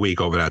day of the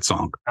week over that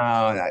song.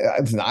 I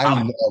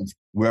love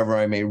Wherever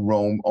I May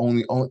Roam.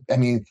 Only, I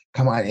mean,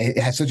 come on, it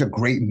has such a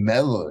great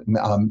melodic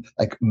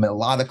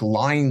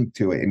line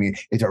to it. I mean,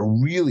 it's a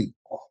really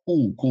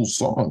cool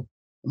song.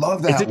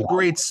 Love that. It's a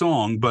great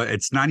song, but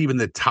it's not even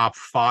the top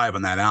 5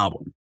 on that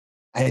album.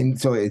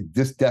 And so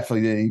this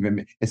definitely didn't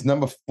even. It's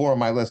number 4 on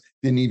my list.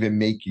 Didn't even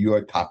make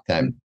your top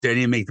 10. Didn't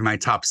even make my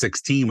top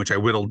 16, which I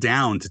whittled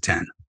down to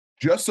 10.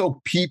 Just so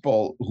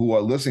people who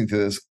are listening to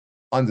this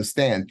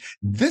understand,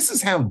 this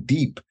is how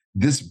deep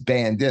this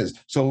band is.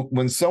 So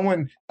when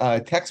someone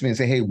texts me and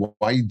say, "Hey, why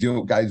are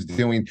you guys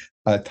doing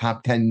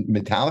top 10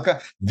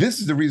 Metallica?" This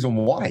is the reason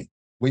why.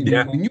 When you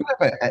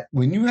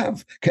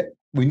have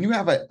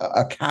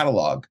a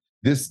catalog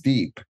this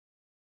deep,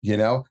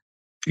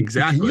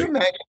 exactly. Can you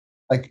imagine?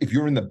 Like if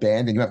you're in the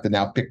band and you have to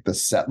now pick the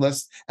set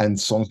list and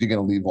songs you're going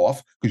to leave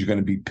off because you're going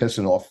to be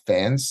pissing off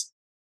fans.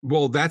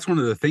 Well, that's one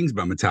of the things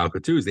about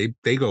Metallica too, is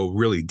they go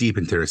really deep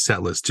into their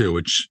set list too,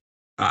 which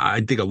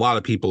I think a lot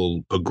of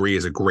people agree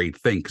is a great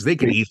thing because they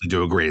can easily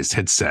do a greatest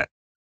hit set.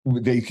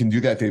 They can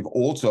do that. They've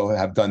also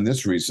have done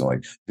this recently.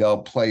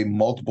 They'll play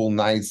multiple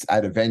nights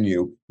at a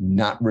venue,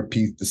 not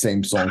repeat the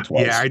same song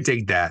twice. Yeah, I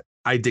dig that,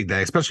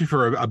 especially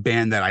for a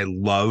band that I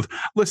love.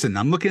 Listen,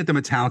 I'm looking at the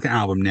Metallica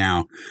album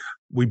now.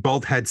 We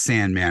both had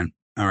Sandman.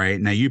 All right.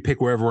 Now you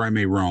pick Wherever I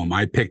May Roam.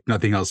 I picked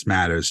Nothing Else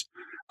Matters.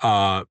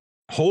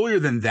 Holier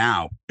Than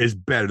Thou is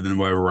better than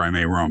Wherever I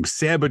May Roam.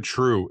 Sad But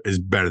True is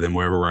better than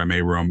Wherever I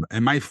May Roam.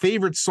 And my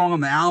favorite song on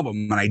the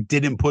album, and I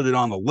didn't put it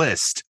on the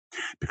list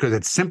because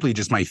it's simply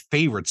just my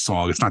favorite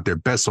song. It's not their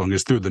best song.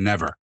 It's Through the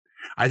Never.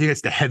 I think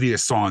it's the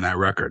heaviest song on that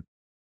record.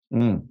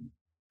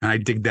 And I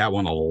dig that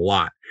one a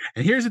lot.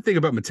 And here's the thing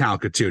about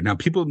Metallica too. Now,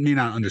 people may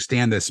not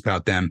understand this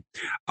about them.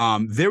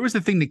 There was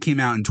a thing that came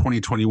out in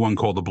 2021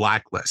 called The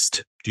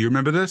Blacklist. Do you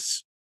remember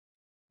this?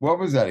 What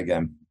was that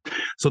again?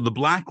 So The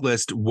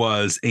Blacklist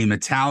was a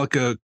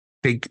Metallica.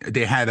 They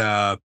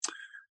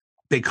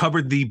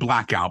covered the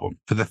Black Album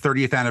for the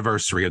 30th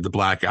anniversary of the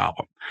Black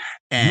Album.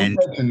 And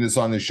you mentioned this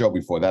on the show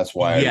before. That's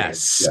why.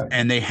 Yes.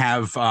 And they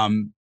have,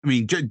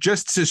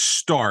 just to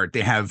start,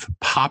 they have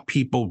pop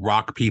people,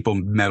 rock people,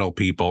 metal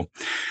people.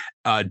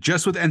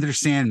 Just with Enter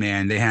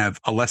Sandman, they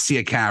have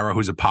Alessia Cara,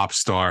 who's a pop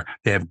star.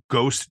 They have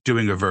Ghost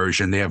doing a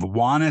version. They have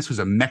Juanes, who's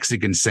a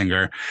Mexican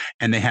singer,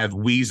 and they have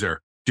Weezer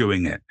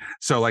doing it.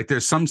 So like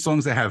there's some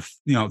songs that have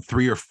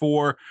 3 or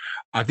 4.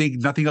 I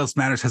think Nothing Else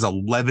Matters has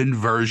 11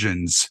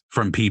 versions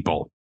from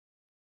people.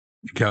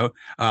 Okay.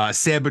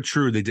 Sad But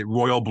True, they did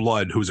Royal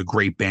Blood, who's a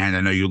great band.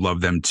 I know you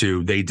love them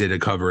too. They did a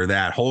cover of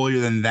that.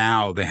 Holier Than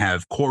Thou, they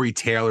have Corey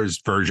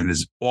Taylor's version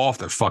is off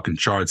the fucking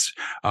charts.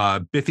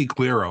 Biffy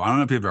Clyro, I don't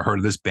know if you've ever heard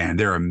of this band.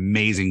 They're an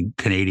amazing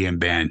Canadian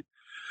band.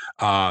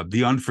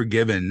 The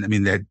Unforgiven,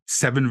 they had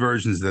 7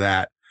 versions of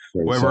that.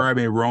 Wherever I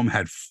May Roam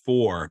had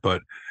 4,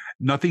 but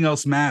Nothing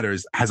Else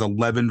Matters has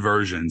 11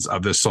 versions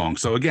of this song.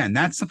 So again,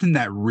 that's something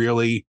that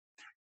really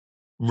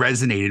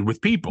resonated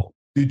with people.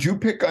 Did you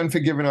pick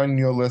Unforgiven on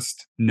your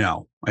list?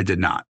 No, I did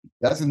not.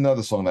 That's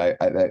another song that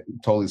that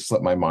totally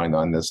slipped my mind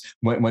on this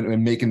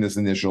when making this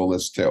initial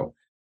list too.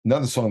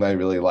 Another song that I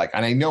really like,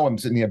 and I know I'm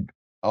sitting here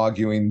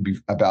arguing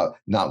about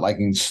not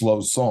liking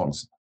slow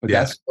songs, but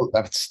that's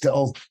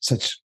still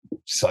such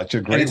a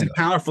great. And it's a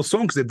powerful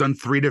song because they've done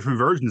 3 different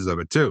versions of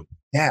it too.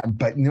 Yeah,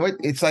 but you know what?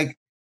 It's like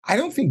I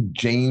don't think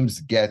James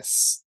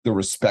gets the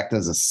respect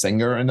as a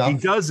singer enough. He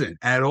doesn't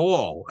at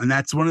all. And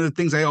that's one of the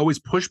things I always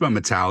push about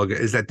Metallica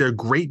is that they're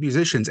great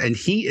musicians. And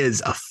he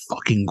is a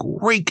fucking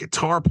great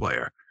guitar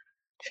player.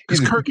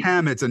 Because Kirk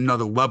Hammett's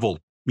another level,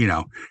 you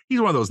know,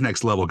 he's one of those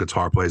next level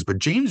guitar players. But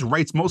James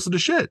writes most of the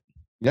shit.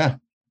 Yeah,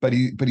 but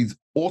he's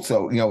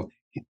also, you know,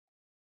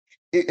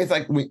 it's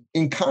like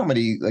in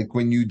comedy, like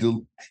when you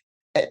do,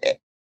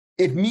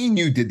 if me and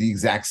you did the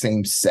exact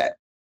same set.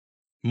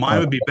 Mine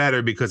would be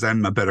better because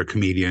I'm a better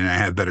comedian. I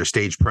have better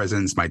stage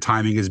presence. My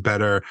timing is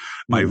better.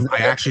 I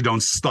actually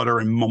don't stutter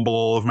and mumble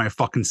all over my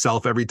fucking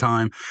self every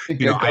time.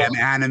 You know, I am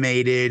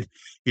animated.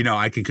 You know,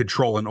 I can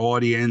control an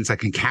audience. I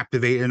can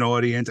captivate an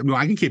audience. I mean,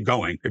 I can keep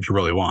going if you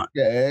really want.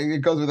 Yeah,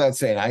 it goes without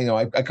saying.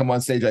 I come on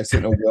stage, I sit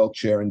in a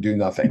wheelchair and do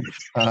nothing.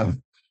 Part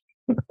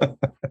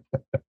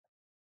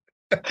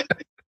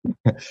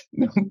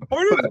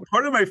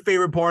of my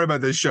favorite part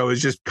about this show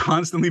is just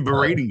constantly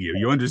berating you.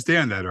 You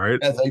understand that, right?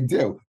 Yes, I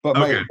do. But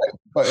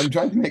but I'm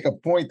trying to make a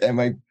point, and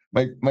my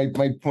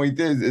point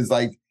is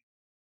like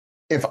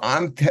if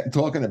I'm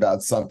talking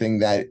about something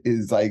that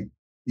is like,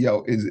 you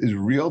know, is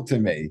real to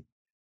me,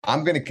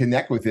 I'm going to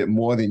connect with it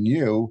more than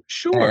you.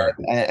 Sure.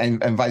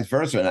 And vice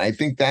versa. And I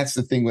think that's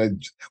the thing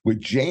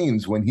with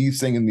James when he's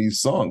singing these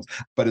songs,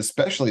 but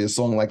especially a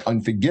song like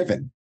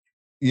Unforgiven.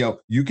 You know,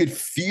 you could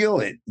feel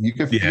it. You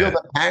could feel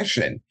the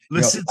passion.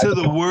 Listen to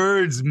the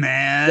words,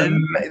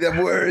 man. The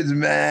words,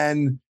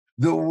 man.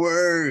 The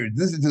words.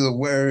 Listen to the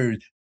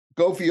words.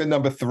 Go for your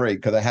number 3,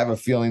 because I have a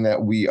feeling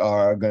that we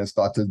are going to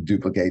start to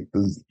duplicate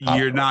this.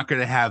 You're not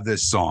going to have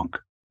this song.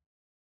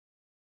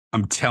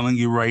 I'm telling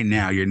you right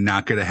now, you're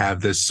not going to have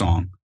this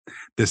song.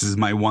 This is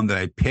my one that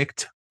I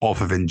picked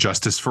off of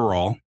Injustice for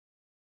All,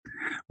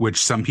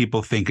 which some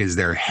people think is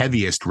their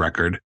heaviest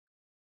record.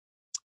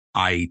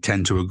 I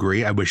tend to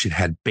agree. I wish it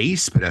had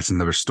bass, but that's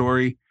another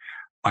story.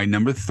 My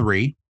number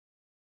 3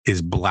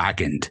 is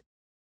Blackened.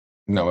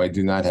 No, I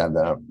do not have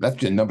that. That's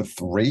your number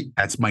 3?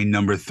 That's my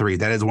number 3.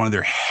 That is one of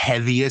their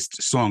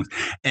heaviest songs.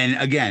 And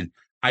again,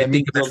 I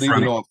think they're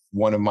leaving off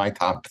one of my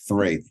top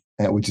 3,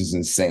 which is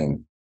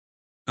insane.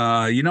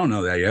 You don't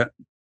know that yet.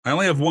 I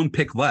only have one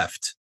pick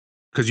left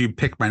because you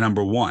picked my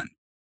number 1.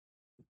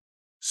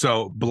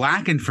 So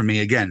Blackened for me,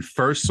 again,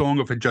 first song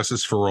of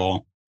Injustice for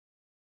All.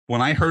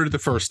 When I heard it the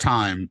first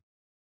time,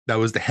 that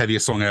was the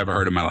heaviest song I ever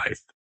heard in my life.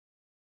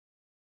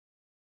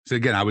 So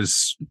again, I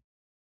was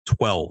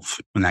 12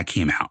 when that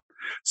came out.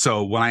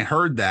 So when I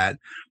heard that,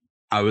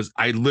 I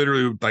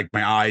literally, like,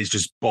 my eyes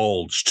just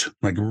bulged,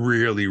 like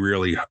really,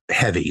 really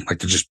heavy.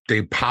 Like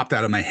they popped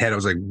out of my head. I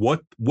was like,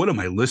 what am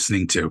I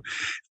listening to?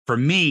 For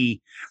me,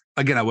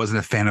 again, I wasn't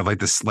a fan of like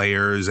the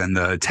Slayers and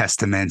the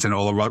Testaments and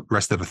all the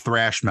rest of the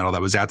thrash metal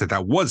that was out there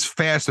that was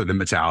faster than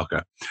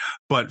Metallica.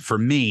 But for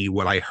me,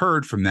 what I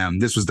heard from them,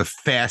 this was the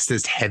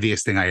fastest,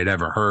 heaviest thing I had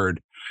ever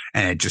heard.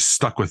 And it just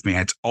stuck with me.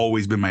 It's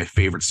always been my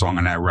favorite song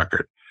on that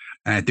record.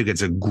 And I think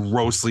it's a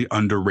grossly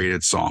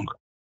underrated song.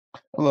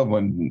 I love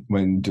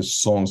when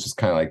just songs just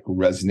kind of like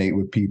resonate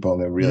with people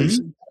and they really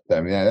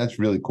them. Yeah, that's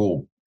really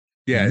cool.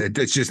 Yeah,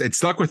 it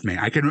stuck with me.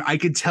 I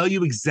could tell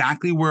you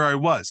exactly where I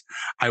was.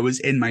 I was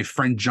in my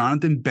friend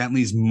Jonathan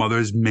Bentley's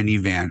mother's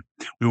minivan.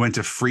 We went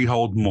to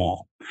Freehold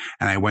Mall,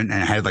 and I went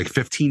and I had like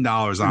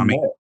 $15 on me.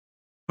 Mall.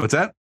 What's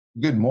that?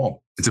 Good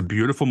mall. It's a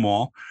beautiful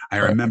mall. I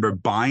remember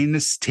buying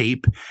this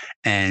tape,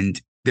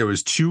 and there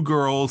was 2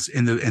 girls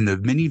in the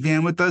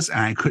minivan with us, and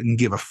I couldn't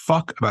give a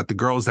fuck about the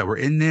girls that were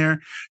in there.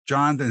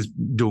 Jonathan's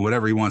doing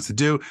whatever he wants to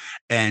do,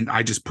 and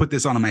I just put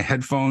this on my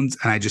headphones,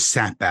 and I just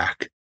sat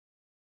back.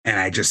 And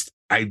I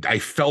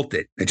felt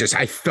it.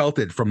 I felt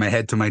it from my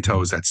head to my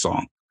toes, that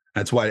song.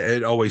 That's why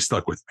it always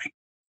stuck with me.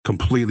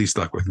 Completely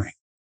stuck with me.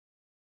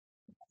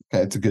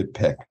 Okay, it's a good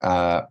pick.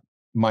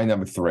 My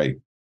number 3.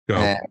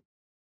 Go.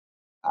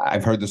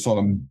 I've heard the song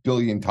a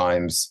billion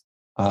times.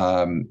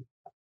 When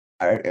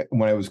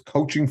I was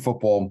coaching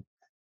football,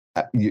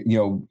 you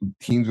know,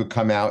 teams would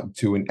come out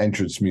to an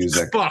entrance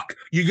music. Fuck,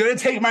 you gonna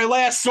take my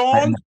last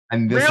song?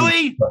 And this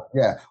really?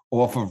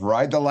 Off of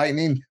Ride the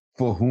Lightning.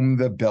 For Whom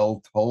the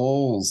Bell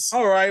Tolls.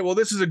 All right. Well,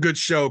 this is a good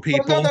show,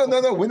 people.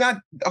 No. We're not.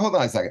 Hold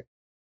on a second.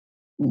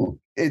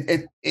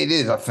 It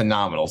is a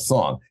phenomenal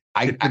song.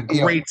 It's a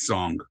great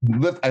song.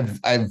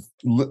 I've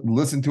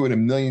listened to it a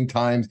million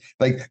times.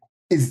 Like,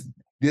 there's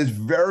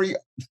very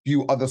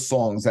few other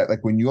songs that,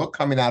 like, when you're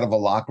coming out of a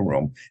locker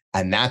room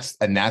and that's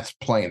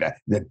playing that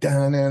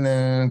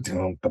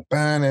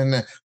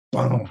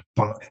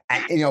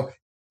and, you know,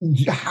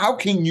 how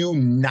can you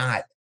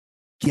not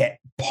get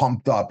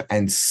pumped up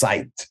and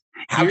psyched?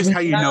 Here's how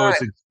you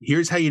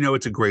know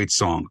it's a great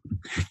song.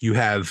 You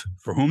have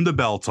For Whom the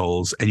Bell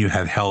Tolls and you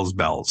have Hell's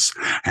Bells,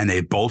 and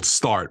they both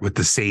start with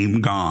the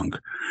same gong.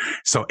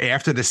 So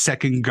after the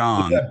second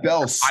gong, that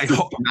bell's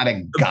not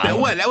a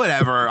gong.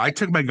 Whatever. I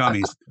took my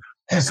gummies.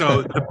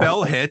 So the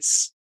bell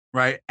hits,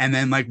 right? And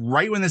then like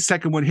right when the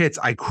second one hits,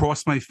 I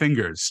cross my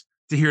fingers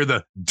to hear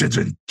the dun,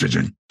 dun,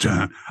 dun,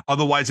 dun.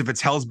 Otherwise, if it's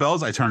Hell's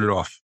Bells, I turn it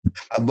off.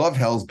 I love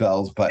Hell's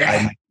Bells, but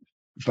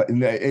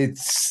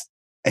it's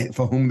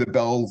For Whom the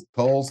Bell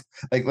Tolls.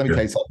 Like, let me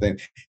tell you something.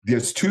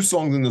 There's two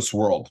songs in this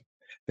world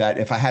that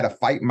if I had to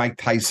fight Mike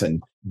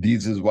Tyson,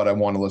 these is what I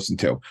want to listen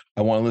to.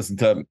 I want to listen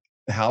to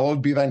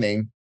Hallowed Be Thy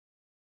Name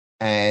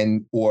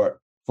or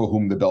For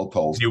Whom the Bell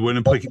Tolls. You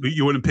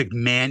wouldn't pick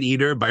Man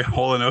Eater by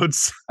Hall &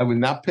 Oates? I would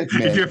not pick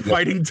Man If you're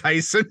fighting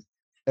Tyson?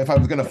 If I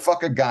was going to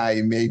fuck a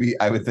guy, maybe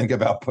I would think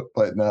about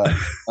putting a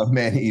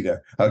Man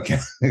Eater, okay,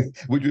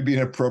 which would be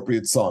an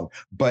appropriate song.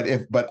 But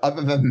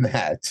other than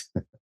that,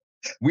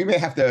 we may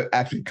have to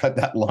actually cut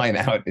that line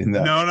out in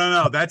the.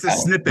 No. That's a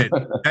snippet.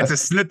 That's a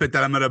snippet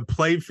that I'm going to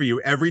play for you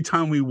every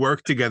time we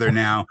work together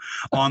now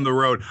on the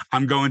road.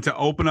 I'm going to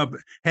open up.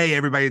 Hey,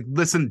 everybody,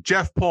 listen,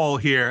 Jeff Paul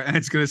here. And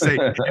it's going to say,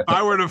 if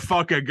I were to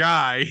fuck a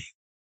guy.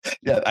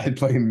 Yeah, I'd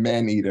play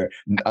Man Eater.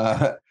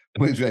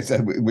 Which I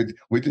said,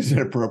 which is an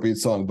appropriate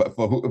song, but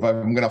if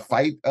I'm going to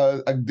fight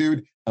a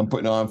dude, I'm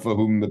putting on For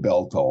Whom the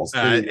Bell Tolls.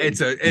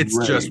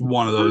 It's just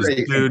one of those,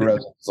 dude.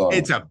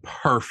 It's a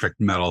perfect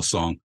metal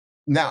song.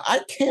 Now I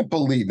can't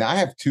believe. Now I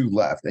have two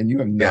left, and you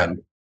have none. Yeah.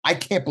 I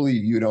can't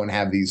believe you don't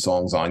have these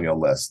songs on your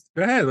list.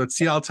 Go ahead. Let's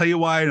see. I'll tell you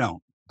why I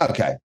don't.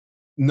 Okay,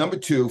 number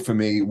 2 for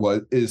me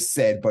is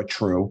Sad But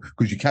True,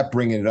 because you kept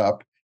bringing it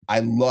up.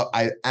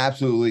 I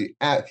absolutely,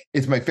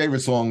 it's my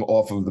favorite song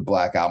off of the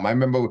Black Album. I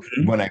remember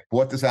when I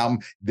bought this album,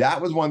 that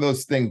was one of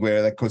those things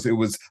where, like, because it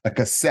was a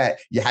cassette,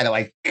 you had to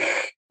like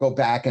go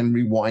back and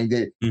rewind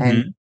it. Mm-hmm.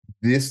 And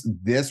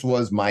this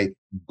was my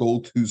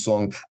go-to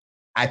song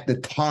at the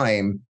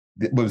time.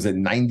 What was it,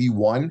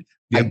 91?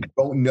 Yep. I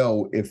don't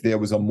know if there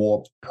was a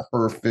more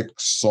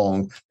perfect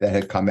song that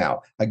had come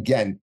out.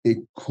 Again, it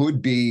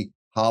could be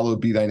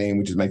Hallowed Be Thy Name,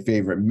 which is my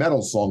favorite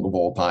metal song of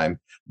all time.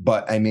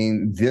 But I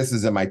mean, this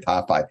is in my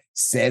top 5.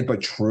 Sad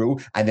But True.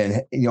 And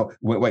then,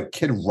 what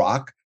Kid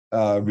Rock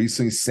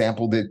recently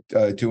sampled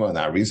it too. Well,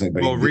 not recently,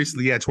 but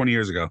recently, 20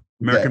 years ago.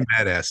 American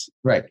Badass.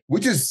 Right.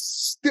 Which is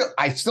still,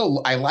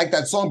 I like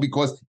that song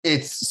because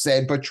it's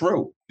Sad But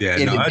True. Yeah,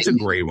 that's a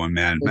great one,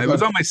 man. It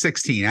was on my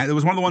 16. It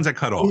was one of the ones I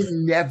cut off. It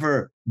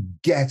never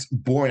gets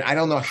boring. I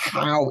don't know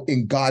how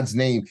in God's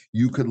name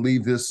you could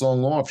leave this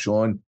song off,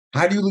 Sean.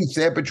 How do you leave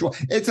Sad But True?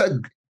 It's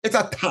a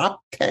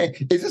top 10.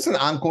 Is this an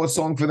encore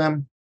song for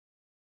them?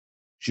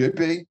 Should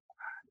be.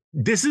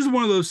 This is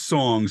one of those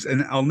songs,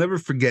 and I'll never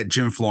forget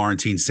Jim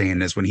Florentine saying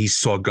this when he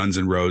saw Guns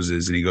N'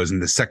 Roses, and he goes,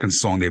 and the second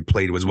song they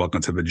played was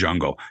Welcome to the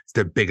Jungle. It's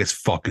their biggest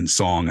fucking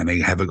song, and they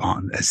have it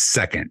on a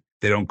second.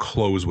 They don't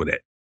close with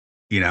it.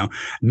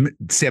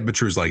 Sad But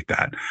True's like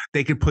that.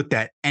 They can put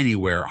that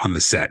anywhere on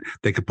the set.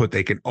 They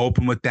can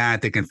open with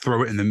that. They can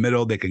throw it in the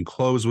middle. They can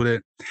close with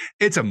it.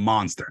 It's a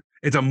monster.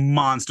 It's a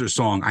monster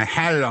song. I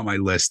had it on my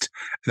list.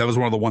 That was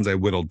one of the ones I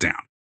whittled down.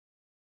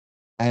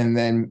 And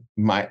then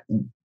my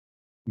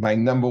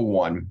number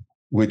 1,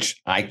 which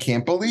I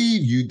can't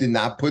believe you did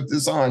not put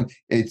this on.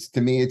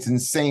 To me, it's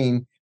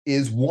insane,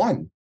 is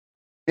One.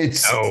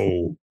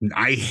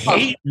 I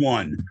hate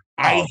One.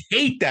 I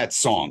hate that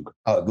song.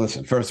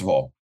 Listen, first of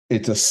all,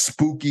 it's a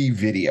spooky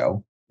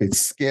video. It's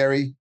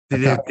scary.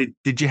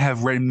 Did you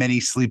have many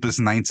sleepless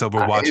nights over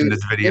watching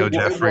this video,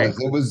 Jeffrey?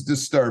 It was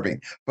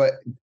disturbing, but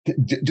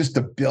just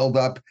to build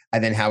up,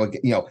 and then how it,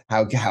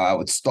 how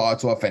it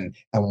starts off and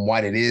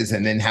what it is,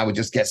 and then how it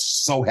just gets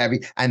so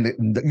heavy. And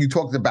you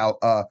talked about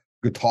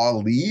guitar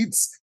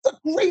leads. It's a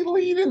great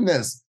lead in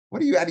this.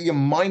 What are you out of your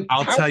mind?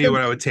 I'll tell you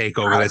what I would take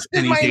over this.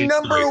 It's my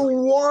number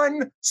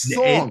 1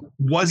 song. It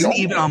wasn't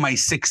even on my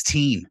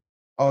 16.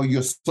 Oh,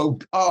 you're so.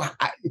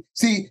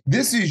 See,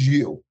 this is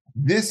you.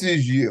 This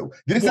is you.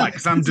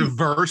 Because I'm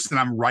diverse and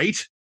I'm right?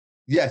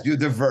 Yes, you're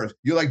diverse.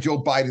 You're like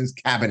Joe Biden's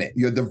cabinet.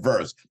 You're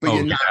diverse, but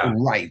you're not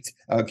right.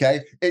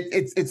 Okay,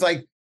 it's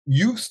like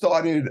you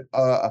started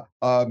a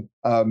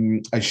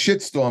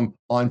shitstorm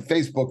on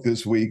Facebook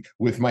this week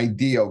with my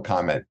Dio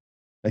comment.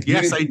 Like,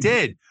 yes, I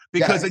did.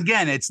 Because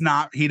again,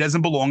 he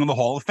doesn't belong in the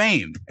Hall of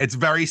Fame. It's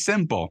very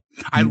simple.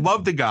 I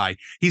love the guy.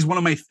 He's one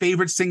of my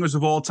favorite singers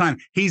of all time.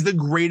 He's the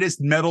greatest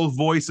metal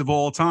voice of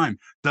all time.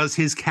 Does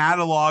his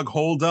catalog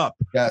hold up?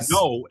 Yes.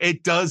 No,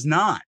 it does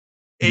not.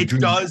 It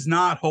does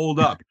not hold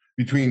up.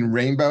 Between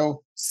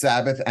Rainbow,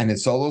 Sabbath, and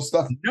his solo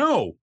stuff?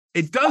 No,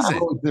 it doesn't.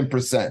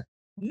 1,000%.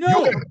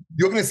 No.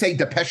 You're going to say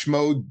Depeche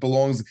Mode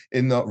belongs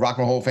in the Rock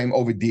and Roll Hall of Fame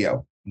over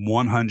Dio?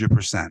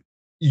 100%.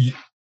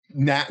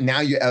 Now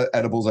your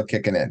edibles are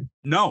kicking in.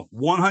 No,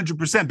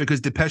 100%,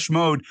 because Depeche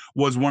Mode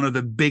was one of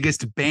the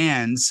biggest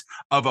bands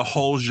of a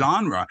whole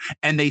genre.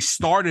 And they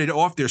started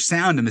off their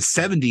sound in the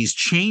 70s,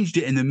 changed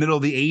it in the middle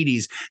of the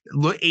 80s,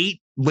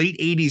 late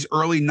 80s,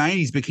 early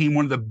 90s, became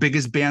one of the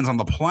biggest bands on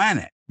the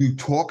planet. You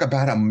talk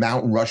about a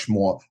Mount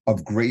Rushmore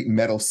of great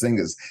metal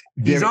singers.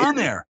 He's on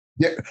there.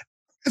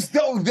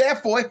 So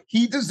therefore,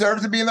 he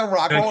deserves to be in the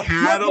Rock and Roll. The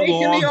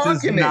catalog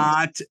does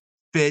not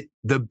fit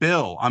the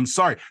bill. I'm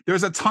sorry.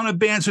 There's a ton of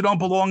bands who don't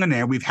belong in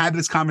there. We've had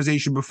this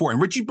conversation before.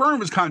 And Richie Byrne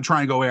was kind of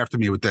trying to go after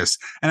me with this.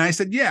 And I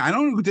said, yeah, I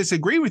don't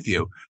disagree with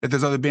you that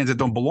there's other bands that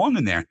don't belong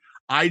in there.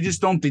 I just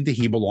don't think that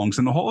he belongs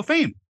in the Hall of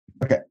Fame.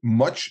 Okay.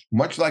 Much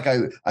like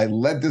I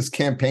led this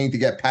campaign to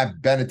get Pat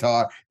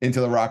Benatar into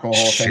the Rock and Roll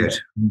Hall of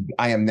Fame.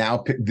 I am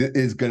now, this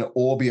is going to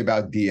all be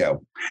about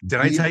Dio. Did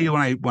I tell you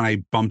when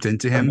I bumped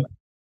into him?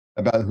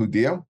 About who,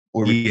 Dio?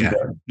 Or yeah,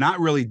 not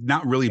really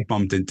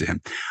bumped into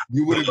him.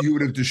 You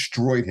would have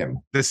destroyed him.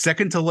 The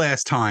second to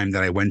last time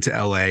that I went to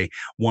LA,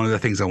 one of the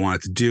things I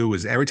wanted to do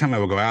was every time I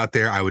would go out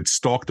there, I would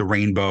stalk the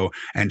rainbow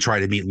and try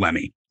to meet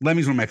Lemmy.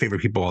 Lemmy's one of my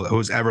favorite people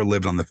who's ever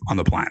lived on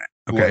the planet.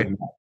 Okay.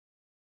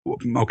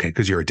 Okay,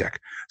 because you're a dick.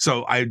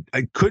 So I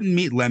couldn't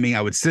meet Lemmy.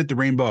 I would sit at the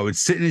rainbow. I would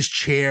sit in his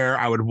chair.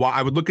 I would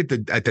look at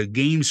the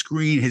game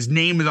screen. His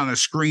name is on the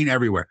screen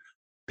everywhere.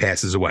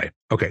 Passes away.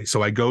 Okay,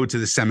 so I go to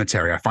the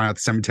cemetery. I find out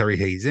the cemetery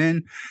he's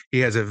in. He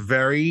has a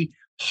very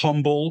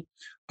humble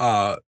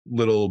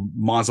little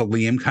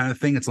mausoleum kind of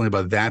thing. It's only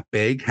about that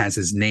big. Has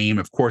his name.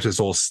 Of course, there's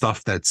all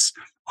stuff that's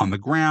on the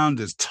ground.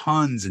 There's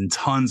tons and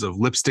tons of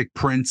lipstick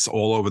prints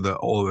all over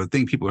the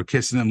thing. People are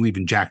kissing him,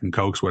 leaving Jack and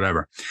Cokes,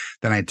 whatever.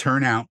 Then I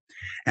turn out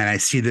and I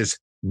see this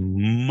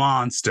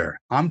monster.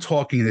 I'm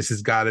talking, this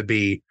has got to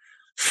be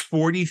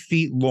 40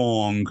 feet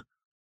long,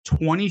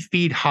 20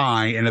 feet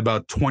high, and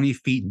about 20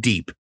 feet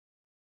deep.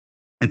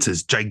 It's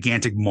this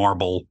gigantic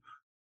marble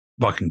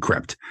fucking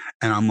crypt.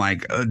 And I'm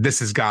like,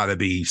 this has got to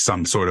be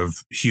some sort of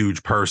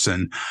huge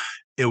person.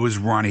 It was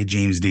Ronnie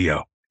James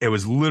Dio. It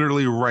was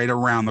literally right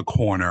around the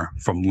corner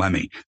from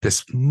Lemmy.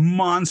 This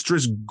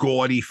monstrous,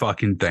 gaudy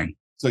fucking thing.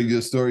 So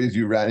your story is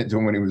you ran into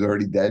him when he was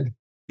already dead?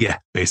 Yeah,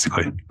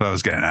 basically. What I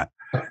was getting at.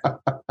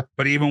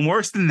 But even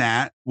worse than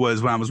that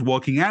was when I was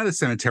walking out of the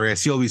cemetery, I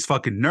see all these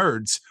fucking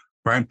nerds,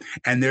 right?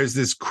 And there's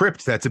this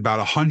crypt that's about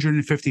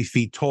 150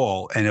 feet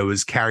tall, and it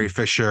was Carrie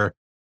Fisher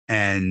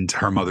and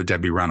her mother,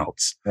 Debbie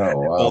Reynolds. Oh,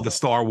 wow. All the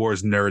Star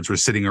Wars nerds were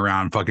sitting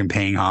around fucking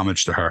paying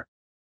homage to her.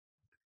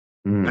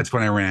 That's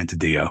when I ran into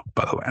Dio,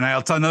 by the way. And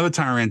I'll tell another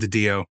time I ran into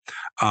Dio.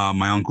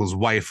 My uncle's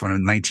wife, in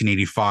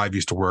 1985,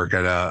 used to work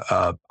at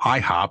a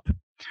IHOP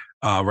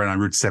right on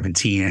Route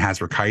 17 in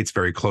Hasbrouck Heights,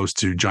 very close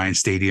to Giant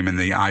Stadium and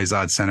the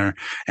Izod Center.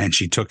 And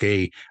she took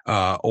a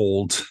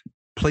old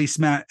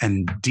placemat,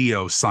 and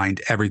Dio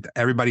signed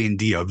everybody in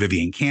Dio.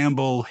 Vivian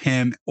Campbell,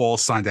 him, all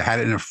signed. I had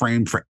it in a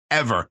frame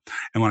forever.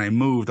 And when I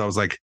moved, I was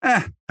like,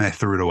 and I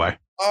threw it away.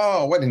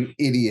 Oh, what an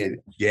idiot.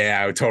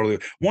 Yeah, I totally.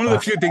 One of the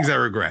few things I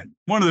regret.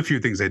 One of the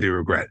few things I do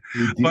regret.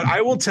 But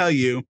I will tell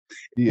you,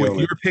 with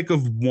your pick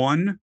of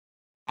one,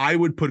 I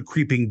would put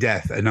Creeping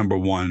Death at number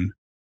one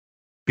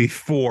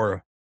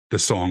before the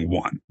song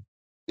One.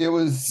 That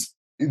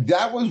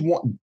was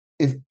one.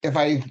 If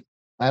I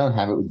don't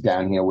have it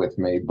down here with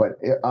me, but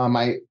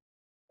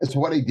so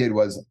what I did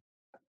was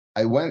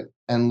I went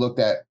and looked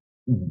at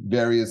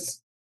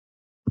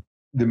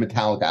the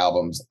Metallica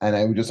albums, and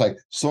I was just like,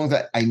 songs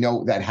that I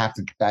know that I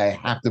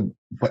have to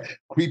put.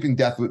 Creeping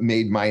Death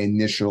made my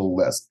initial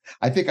list.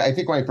 I think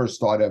when I first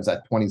started, I was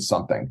at 20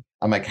 something.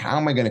 I'm like, how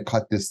am I going to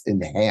cut this in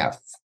half?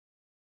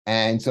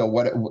 And so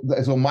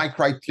so my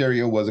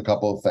criteria was a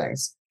couple of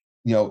things.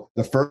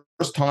 The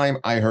first time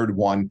I heard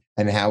One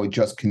and how it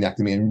just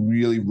connected me and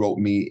really wrote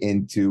me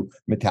into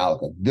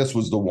Metallica. This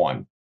was the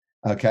one.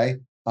 Okay.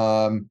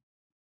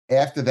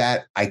 After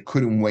that, I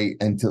couldn't wait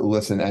to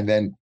listen. And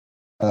then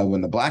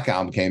when the Black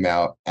Album came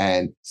out,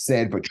 and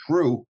Sad But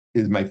True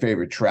is my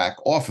favorite track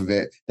off of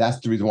it. That's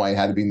the reason why it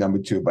had to be number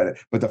two. But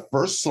the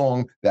first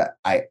song that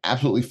I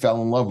absolutely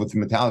fell in love with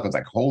Metallica, I was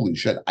like, holy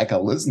shit, I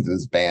can listen to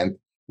this band,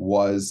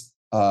 was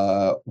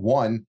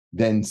One,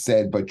 then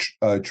Sad But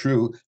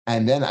True.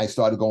 And then I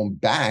started going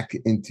back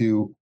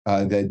into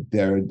their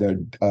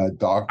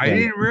dark. I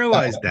didn't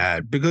realize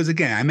that, because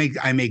again,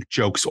 I make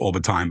jokes all the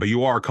time, but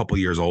you are a couple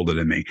years older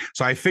than me,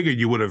 so I figured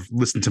you would have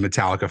listened to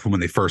Metallica from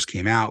when they first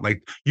came out.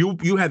 Like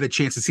you had the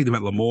chance to see them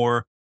at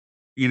L'Amour,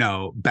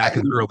 back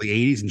in the early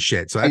 80s and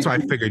shit. So that's why I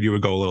figured you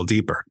would go a little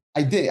deeper.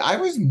 I did. I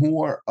was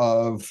more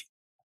of,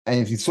 and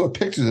if you saw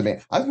pictures of me,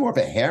 I was more of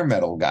a hair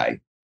metal guy.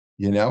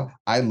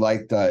 I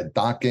liked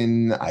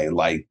Dokken. I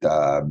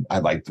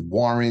liked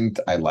Warrant.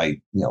 I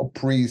liked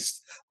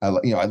Priest. I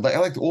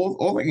liked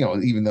all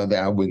even though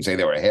I wouldn't say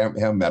they were a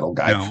hair metal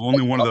guy. No,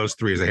 only one of those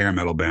three is a hair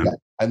metal band. Yeah,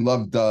 I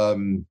loved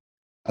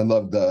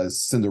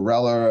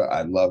Cinderella.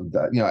 I loved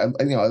I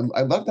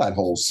loved that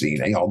whole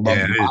scene. I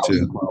loved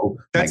too.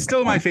 That's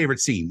still my favorite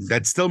scene.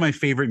 That's still my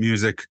favorite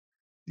music.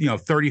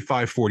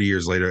 35, 40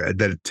 years later,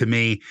 that to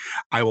me,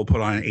 I will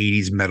put on an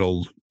 80s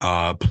metal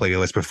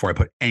playlist before I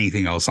put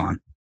anything else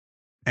on.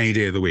 Any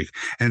day of the week.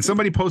 And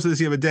somebody posted this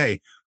the other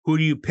day. Who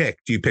do you pick?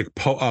 Do you pick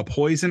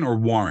Poison or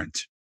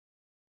Warrant?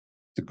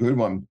 It's a good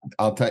one.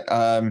 I'll tell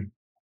you.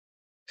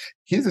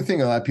 Here's the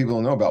thing a lot of people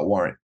don't know about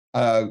Warrant.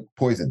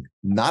 Poison.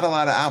 Not a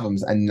lot of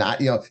albums, and not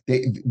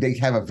they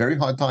have a very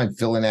hard time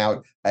filling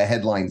out a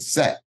headline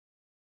set.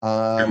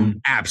 You're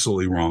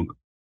absolutely wrong.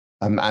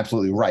 I'm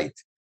absolutely right.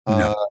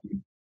 No.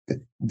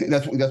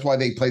 That's why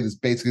they play this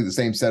basically the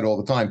same set all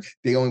the time.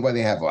 They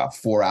have about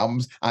 4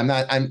 albums. I'm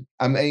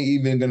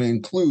even going to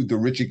include the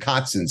Richie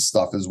Kotzen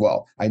stuff as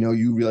well. I know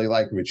you really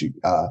like Richie,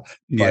 Yeah.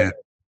 but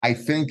I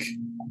think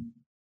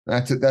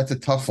that's a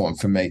tough one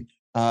for me.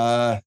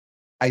 I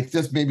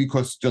just maybe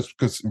because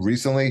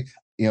recently,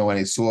 when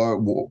I saw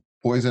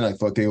Poison, I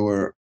thought they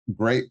were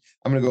great.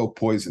 I'm gonna go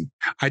Poison.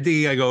 I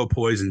think I go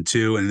Poison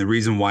too, and the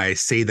reason why I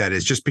say that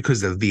is just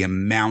because of the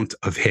amount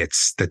of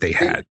hits that they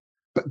had.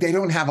 But they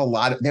don't have a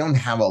lot of. They don't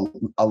have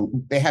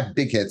they have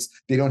big hits.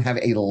 They don't have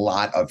a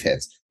lot of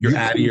hits. You're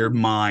out of your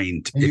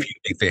mind if you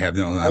think they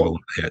don't have a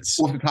lot of hits.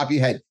 Off the top of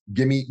your head,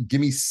 give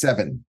me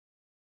 7.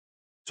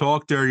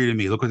 Talk Dirty to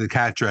Me. Look what the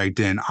cat dragged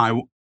in.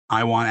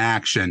 I Want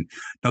Action.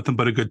 Nothing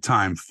But a Good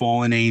Time.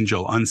 Fallen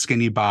Angel.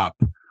 Unskinny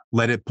Bop.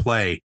 Let It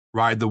Play.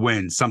 Ride the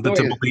Wind. Something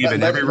to Believe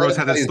in. Every Rose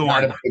Has a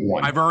Thorn.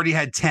 I've already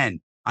had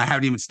 10. I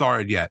haven't even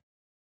started yet.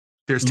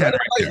 There's 10 right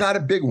there. It's not a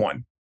big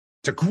one.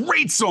 It's a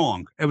great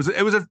song. It was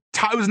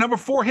a number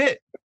 4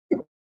 hit.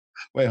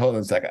 Wait, hold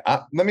on a second.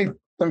 Let me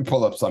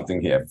pull up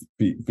something here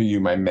for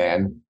you, my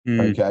man.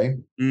 Okay.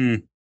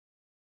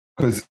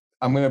 Because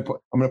I'm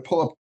gonna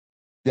pull up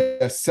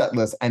their set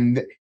list,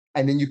 and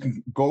then you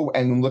can go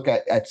and look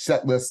at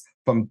set lists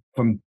from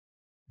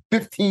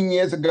 15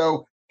 years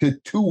ago to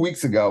 2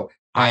 weeks ago.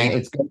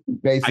 It's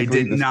basically. I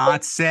did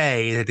not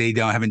say that they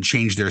haven't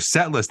changed their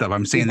set list up.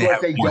 I'm saying they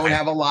don't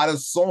have a lot of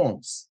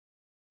songs.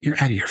 You're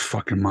out of your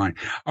fucking mind.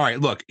 All right,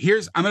 look,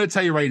 I'm going to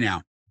tell you right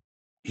now.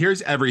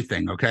 Here's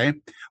everything, okay?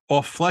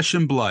 Off Flesh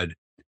and Blood,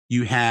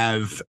 you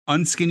have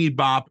Unskinny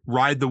Bop,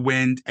 Ride the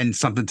Wind, and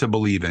Something to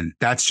Believe in.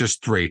 That's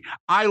just 3.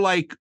 I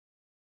like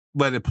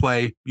Let It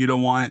Play. You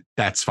don't want it?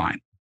 That's fine.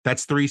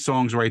 That's 3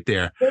 songs right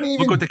there.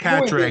 Look what the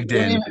cat dragged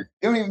in.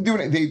 They don't even do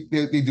it.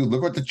 They do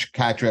Look What the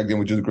Cat Dragged In,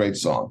 which is a great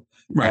song.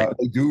 Right.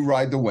 They do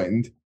Ride the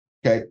Wind.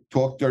 Okay.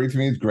 Talk Dirty to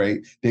Me is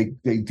great. They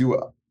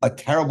do a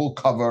terrible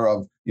cover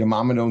of Your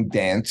Mama Don't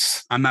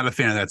Dance. I'm not a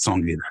fan of that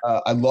song either.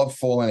 I love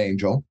Fallen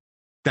Angel.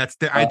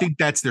 I think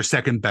that's their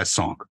second best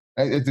song.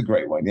 It's a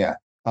great one. Yeah.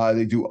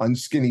 They do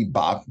Unskinny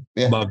Bop.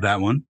 Yeah. Love that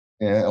one.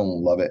 Yeah, I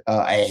don't love it.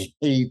 I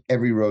hate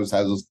Every Rose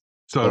Has a.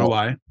 So do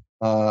I.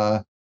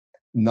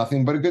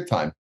 Nothing But a Good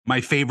Time.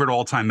 My favorite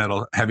all-time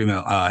heavy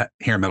metal,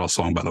 hair metal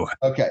song, by the way.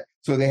 Okay,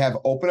 so they have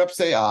Open Up,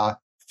 Say Ah,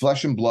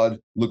 Flesh and Blood.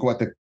 Look What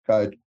the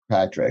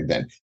Cat Dragged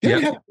In. They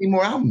don't have any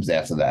more albums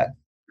after that.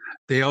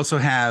 They also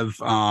have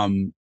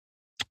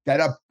that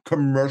a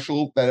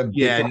commercial.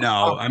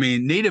 I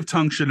mean, Native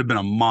Tongue should have been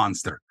a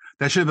monster.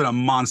 That should have been a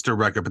monster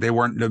record, but they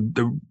weren't.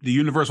 The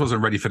universe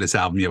wasn't ready for this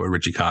album yet with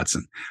Richie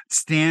Kotzen.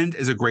 Stand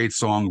is a great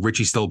song.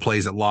 Richie still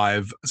plays it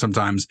live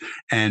sometimes,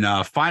 and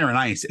Fire and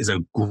Ice is a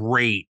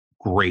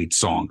great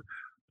song.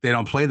 They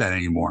don't play that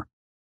anymore.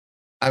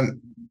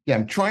 I'm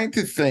trying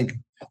to think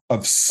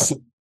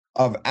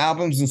of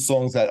albums and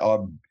songs that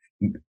are.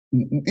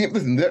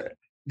 Listen,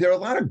 there are a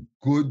lot of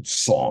good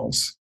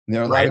songs.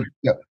 There are a lot of,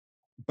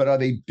 but are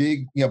they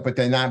big? But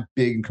they're not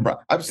big.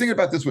 I was thinking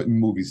about this with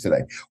movies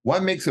today.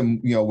 What makes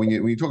them? When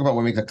you talk about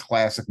what makes a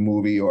classic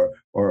movie or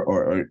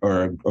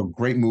a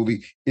great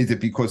movie, is it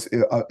because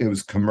it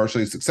was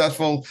commercially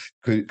successful?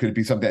 Could it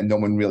be something that no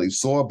one really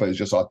saw, but it's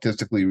just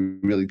artistically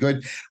really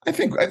good? I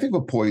think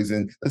with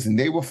Poison, listen,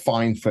 they were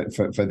fine for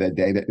their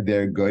day.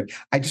 They're good.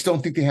 I just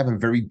don't think they have a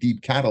very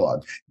deep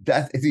catalog.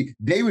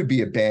 They would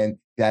be a band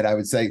that I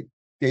would say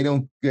they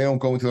don't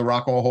go into the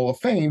Rock and Roll Hall of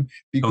Fame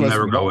because they'll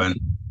never go in.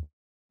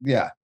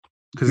 Yeah.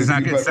 Because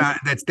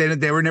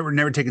they were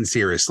never taken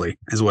seriously,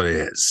 is what it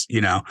is.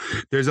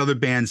 There's other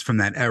bands from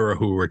that era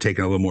who were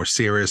taken a little more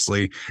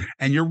seriously.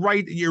 And you're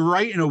right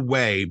in a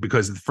way,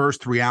 because the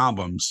first 3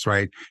 albums,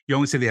 right? You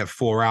only say they have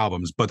 4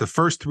 albums, but the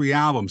first 3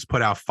 albums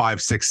put out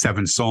 5, 6,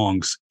 7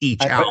 songs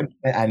each album.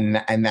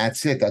 And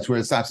that's it. That's where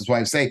it stops. That's why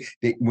I say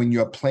when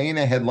you're playing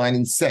a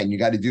headlining set, you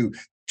got to do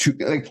 2,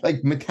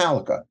 like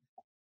Metallica.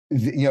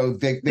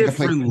 They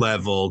different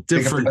level.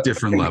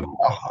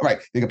 Right.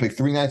 They can play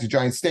 3 nights at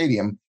Giant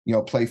Stadium,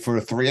 play for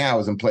 3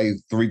 hours and play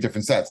 3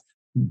 different sets.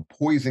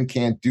 Poison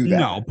can't do that.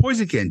 No,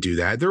 Poison can't do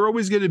that. They're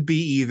always going to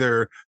be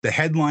either the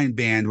headline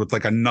band with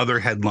like another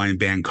headline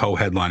band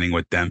co-headlining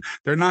with them.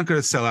 They're not going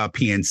to sell out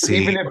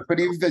PNC. But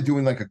even if they're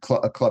doing like a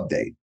club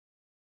date.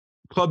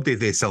 Club date,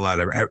 they sell out.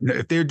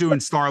 If they're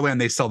doing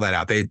Starland, they sell that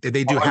out. They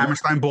do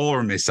Hammerstein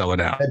Ballroom, they sell it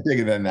out. They're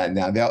bigger than that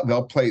now.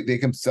 They'll play. They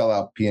can sell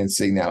out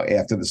PNC now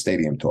after the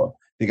stadium tour.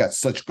 They got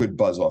such good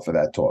buzz off of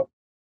that tour.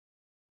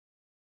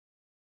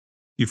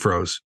 You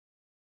froze.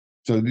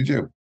 So did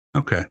you?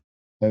 Okay.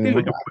 I think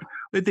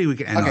we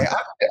can end. Okay,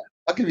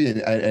 I'll give you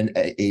an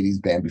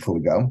 80s band before we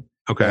go.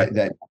 Okay.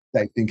 That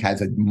I think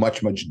has a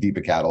much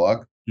deeper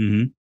catalog.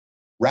 Mm-hmm.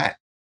 Rat.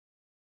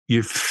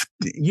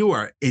 You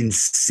are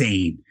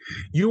insane.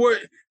 You are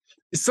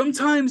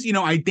sometimes,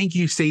 I think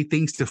you say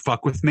things to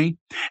fuck with me,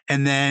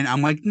 and then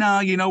I'm like, no,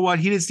 you know what?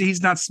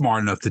 He's not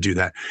smart enough to do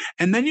that.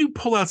 And then you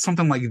pull out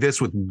something like this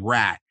with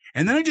Rat,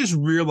 and then I just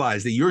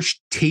realized that your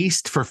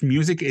taste for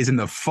music is in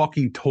the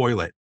fucking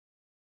toilet.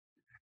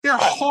 They're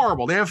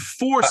horrible. They have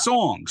 4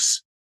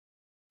 songs.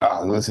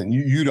 Listen,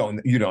 you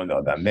don't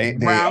know them. They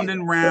Round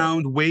and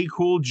Round, Way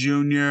Cool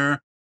Jr.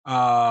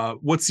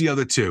 What's the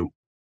other 2?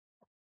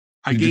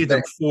 I gave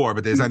them 4,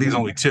 but I think there's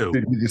only 2.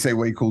 Did you say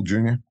Way Cool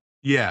Jr.?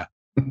 Yeah.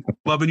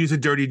 Loving You's a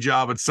dirty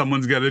job, but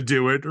someone's got to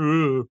do it.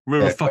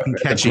 Really fucking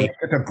catchy.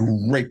 It's a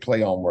great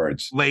play on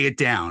words. Lay It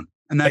Down.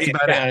 And that's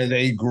about it. It's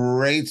a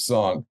great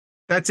song.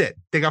 That's it.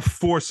 They got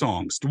 4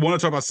 songs. You want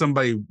to talk about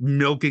somebody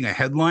milking a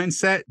headline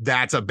set?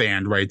 That's a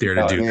band right there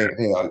to do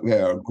that. They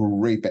are a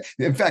great band.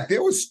 In fact,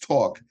 there was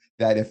talk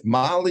that if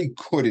Molly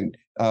couldn't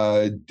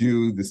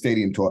do the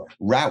stadium tour,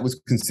 Rat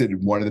was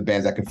considered one of the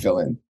bands that could fill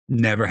in.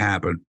 Never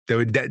happened. They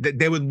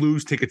would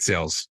lose ticket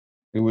sales.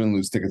 They wouldn't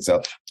lose ticket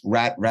sales.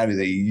 Rat is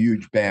a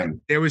huge band.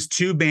 There was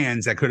 2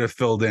 bands that could have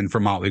filled in for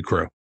Motley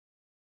Crue.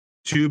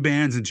 2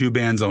 bands and 2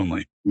 bands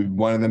only. Would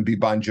one of them be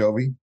Bon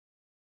Jovi?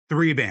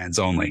 3 bands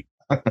only.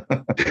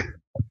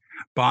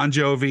 Bon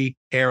Jovi,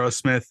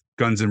 Aerosmith,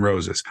 Guns N'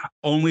 Roses.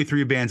 Only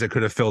 3 bands that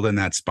could have filled in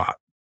that spot.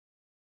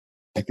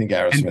 I think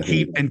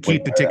Aerosmith and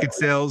keep the ticket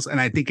sales. And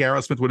I think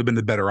Aerosmith would have been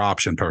the better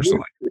option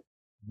personally.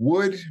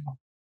 Would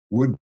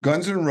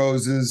Guns N'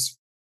 Roses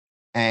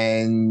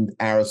and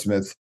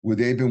Aerosmith, would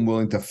they have been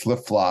willing to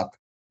flip-flop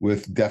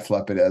with Def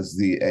Leppard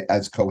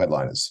as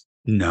co-headliners?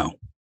 No.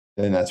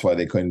 And that's why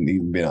they couldn't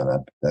even be on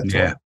that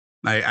tour. Yeah.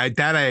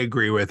 I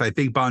agree with. I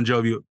think Bon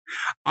Jovi.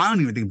 I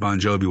don't even think Bon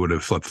Jovi would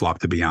have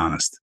flip-flopped, to be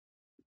honest.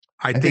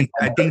 I think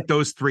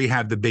those 3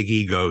 have the big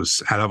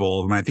egos out of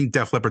all of them. I think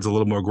Def Leppard's a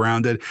little more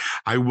grounded.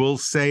 I will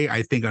say,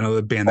 I think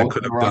another band that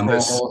could have done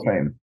this.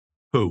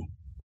 Who?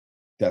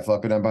 Def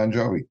Leppard and Bon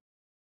Jovi.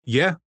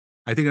 Yeah.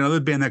 I think another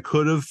band that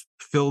could have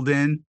filled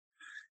in,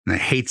 and I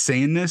hate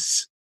saying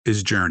this,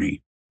 is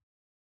Journey.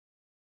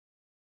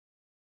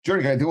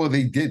 Journey, well,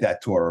 they did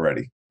that tour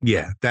already.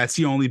 Yeah, that's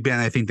the only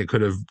band I think that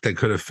could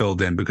have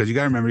filled in, because you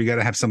got to remember, you got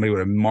to have somebody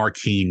with a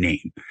marquee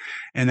name,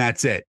 and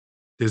that's it.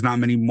 There's not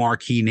many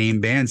marquee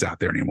name bands out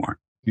there anymore.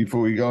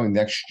 Before we go,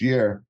 next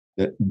year,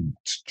 the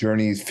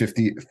Journey's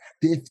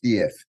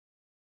 50th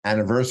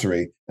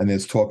anniversary, and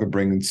there's talk of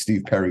bringing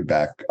Steve Perry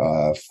back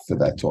for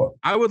that tour.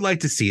 I would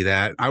like to see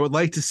that.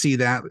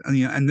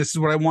 And this is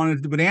what I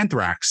wanted with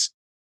Anthrax.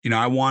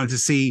 I wanted to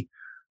see,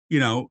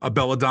 a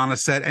Belladonna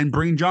set and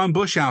bring John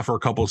Bush out for a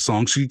couple of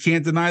songs. So you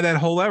can't deny that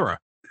whole era.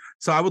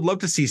 So I would love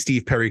to see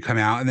Steve Perry come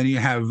out, and then you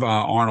have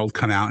Arnold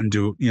come out and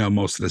do,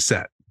 most of the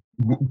set.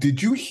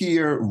 Did you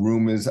hear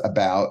rumors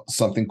about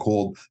something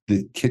called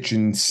the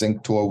Kitchen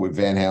Sink Tour with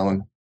Van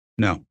Halen?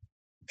 No.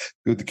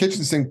 The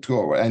Kitchen Sink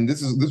Tour, and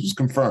this was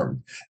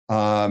confirmed,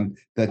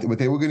 that what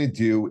they were going to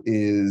do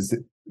is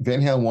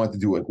Van Halen wanted to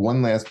do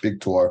one last big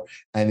tour,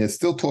 and there's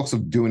still talks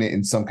of doing it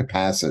in some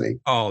capacity.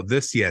 Oh,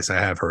 yes, I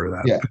have heard of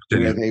that. Yeah,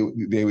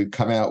 they would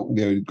come out,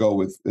 they would go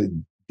with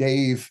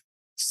Dave,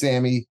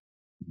 Sammy,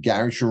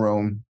 Gary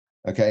Cherone,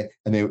 okay,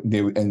 and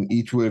they would, and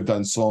each would have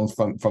done songs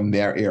from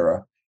their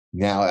era.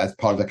 Now, as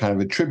part of the kind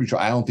of a tribute show,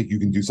 I don't think you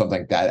can do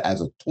something like that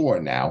as a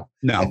tour now.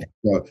 No,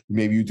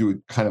 maybe you do it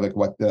kind of like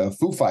what the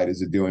Foo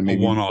Fighters are doing,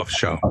 maybe a one-off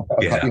show.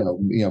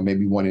 Yeah,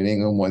 maybe one in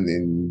England,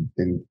 one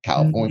in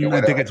California. I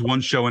think it's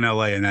one show in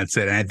LA, and that's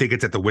it. And I think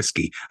it's at the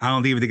Whiskey. I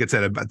don't even think it's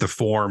at the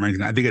Forum or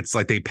anything. I think it's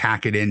like they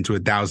pack it into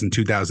 1,000,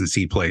 2,000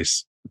 seat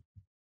place.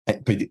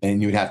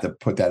 And you'd have to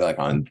put that like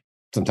on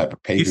some type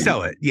of page. You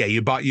sell it, yeah.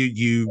 You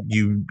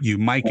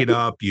mic it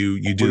up.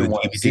 You do the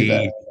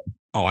DVD.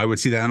 Oh, I would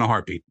see that in a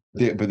heartbeat.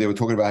 But they were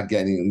talking about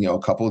getting, a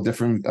couple of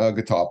different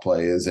guitar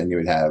players, and you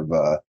would have,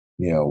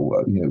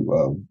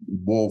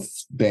 Wolf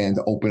band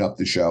open up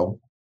the show,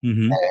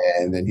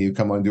 and then he would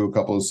come on and do a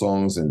couple of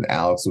songs, and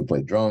Alex would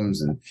play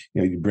drums, and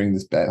you bring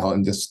this band home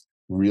and just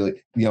really,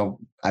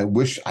 I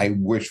wish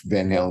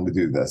Van Halen would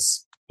do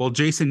this. Well,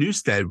 Jason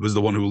Newsted was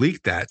the one who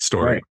leaked that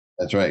story. Right.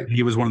 That's right.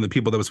 He was one of the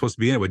people that was supposed to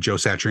be in it with Joe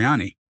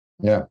Satriani.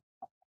 Yeah,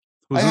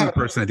 who's another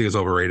person I think is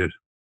overrated.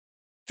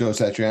 Joe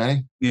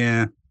Satriani.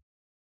 Yeah.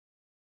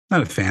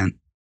 Not a fan.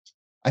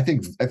 I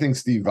think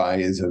Steve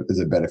Vai is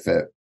a better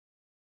fit.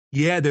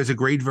 Yeah, there's a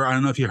great I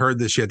don't know if you heard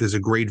this yet. There's a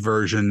great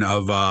version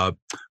of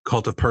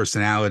Cult of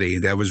Personality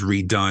that was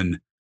redone,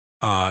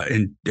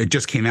 and it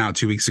just came out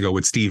 2 weeks ago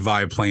with Steve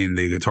Vai playing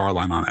the guitar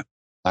line on it.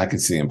 I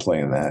could see him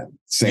playing that.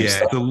 Same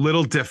stuff. It's a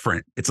little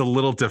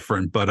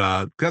different, but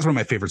that's one of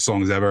my favorite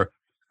songs ever.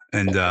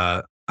 And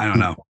I don't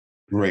know.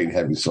 Great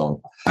heavy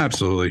song.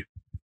 Absolutely.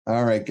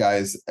 All right,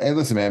 guys. Hey,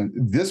 listen, man.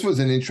 This was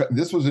an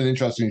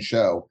interesting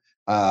show.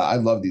 I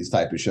love these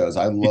type of shows.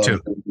 I love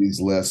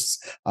these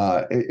lists.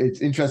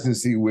 It's interesting to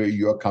see where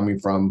you're coming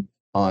from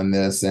on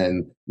this,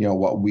 and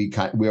where we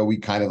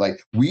kind of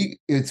like.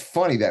 It's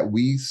funny that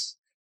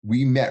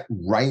we met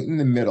right in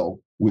the middle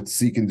with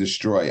 "Seek and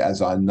Destroy"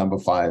 as our number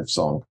 5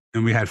 song,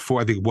 and we had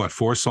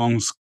 4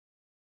 songs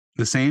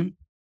the same.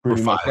 Or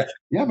 5.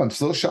 Yeah, but I'm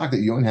still shocked that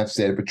you don't have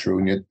 "Sad But True"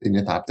 in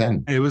your top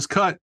 10. It was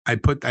cut. I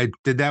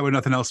did that with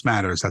Nothing Else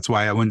Matters. That's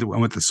why I went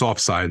the soft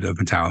side of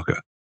Metallica.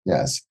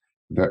 Yes.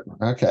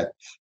 Okay.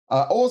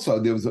 Also,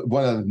 there was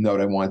one other note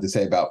I wanted to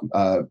say about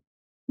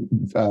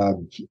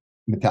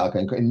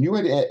Metallica, and you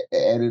had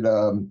added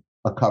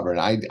a cover, and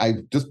I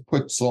just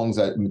put songs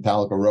that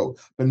Metallica wrote.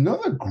 But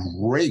another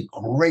great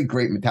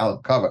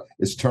Metallica cover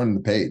is "Turn the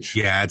Page."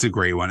 Yeah, it's a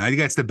great one. I think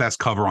that's the best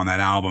cover on that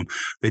album.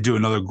 They do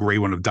another great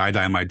one of "Die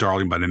Die My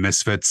Darling" by the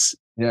Misfits.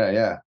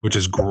 Yeah. Which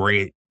is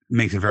great.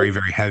 Makes it very,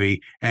 very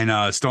heavy.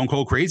 And Stone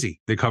Cold Crazy,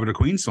 they covered a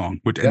Queen song,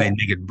 and they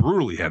make it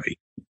brutally heavy.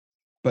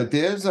 But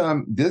there's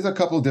a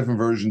couple of different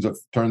versions of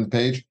 "Turn the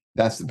Page."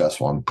 That's the best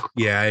one.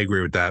 Yeah, I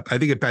agree with that. I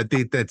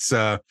think that's.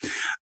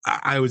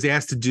 I was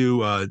asked to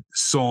do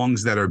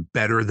songs that are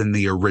better than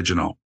the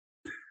original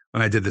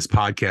when I did this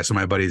podcast with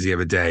my buddies the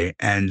other day,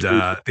 and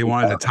they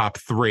wanted the top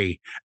 3.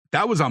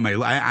 That was on my.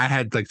 I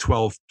had like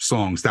 12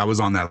 songs. That was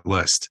on that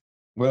list.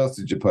 What else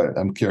did you put?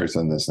 I'm curious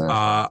on this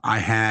now. I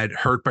had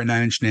 "Hurt" by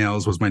 9 Inch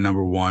Nails was my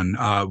number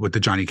 1 with the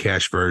Johnny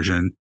Cash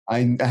version.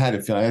 I had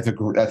a feeling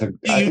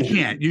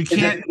you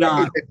can't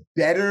not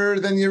better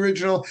than the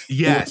original.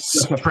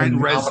 Yes, Trent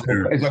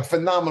Reznor. It's a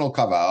phenomenal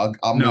cover.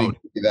 I'm going to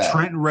give you that.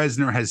 Trent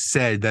Reznor has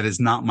said that is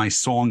not my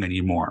song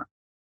anymore.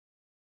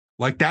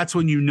 Like that's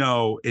when you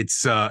know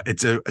it's a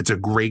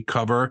great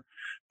cover.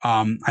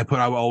 I put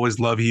 "I Will Always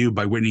Love You"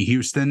 by Whitney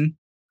Houston,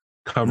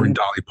 covering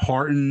Dolly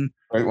Parton.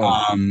 Great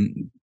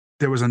one.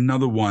 There was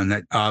another one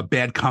that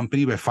 "Bad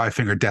Company" by Five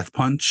Finger Death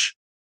Punch.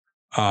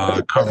 Cover.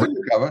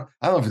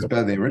 I don't know if it's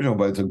better than the original,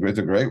 but it's a great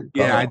cover.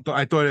 Yeah,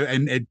 I thought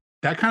it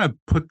that kind of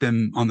put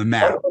them on the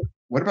map.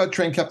 What about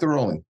 "Train Kept a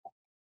Rolling"?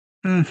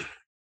 Not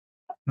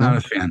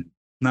a fan.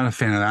 Not a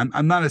fan of that.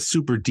 I'm not a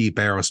super deep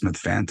Aerosmith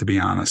fan, to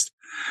be honest.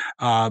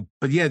 But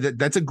yeah,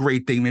 that's a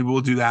great thing. Maybe we'll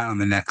do that on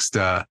the next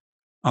on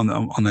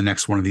the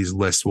next one of these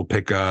lists. We'll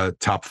pick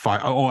top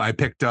 5. Oh, I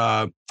picked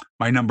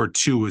my number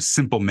 2 was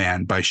 "Simple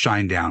Man" by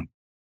Shinedown.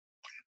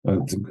 I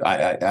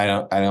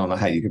don't know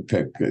how you could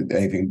pick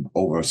anything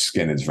over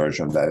Skinner's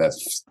version of that.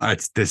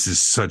 This is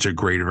such a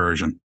great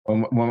version.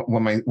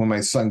 When my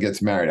son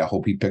gets married, I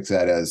hope he picks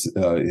that as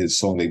his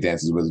song they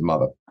dances with his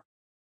mother.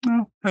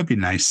 Oh, that'd be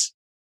nice.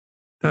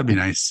 That'd be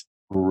nice.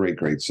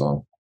 Great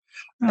song.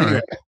 Anyway,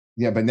 right.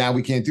 Yeah, but now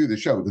we can't do the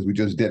show because we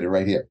just did it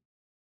right here.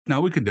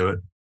 No, we can do it.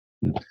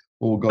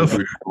 We'll go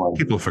through.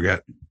 People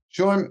forget.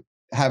 Sean,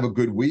 have a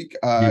good week.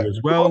 You as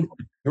well.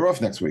 You're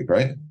off next week,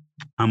 right?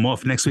 I'm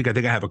off next week. I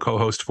think I have a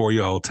co-host for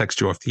you. I'll text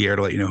you off the air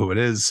to let you know who it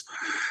is.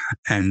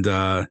 And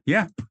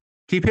yeah,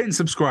 keep hitting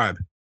subscribe.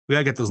 We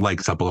gotta get those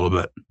likes up a little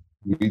bit.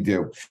 We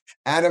do.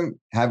 Adam,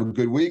 have a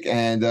good week,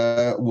 and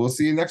we'll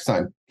see you next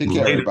time. Take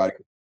care, everybody.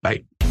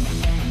 Bye.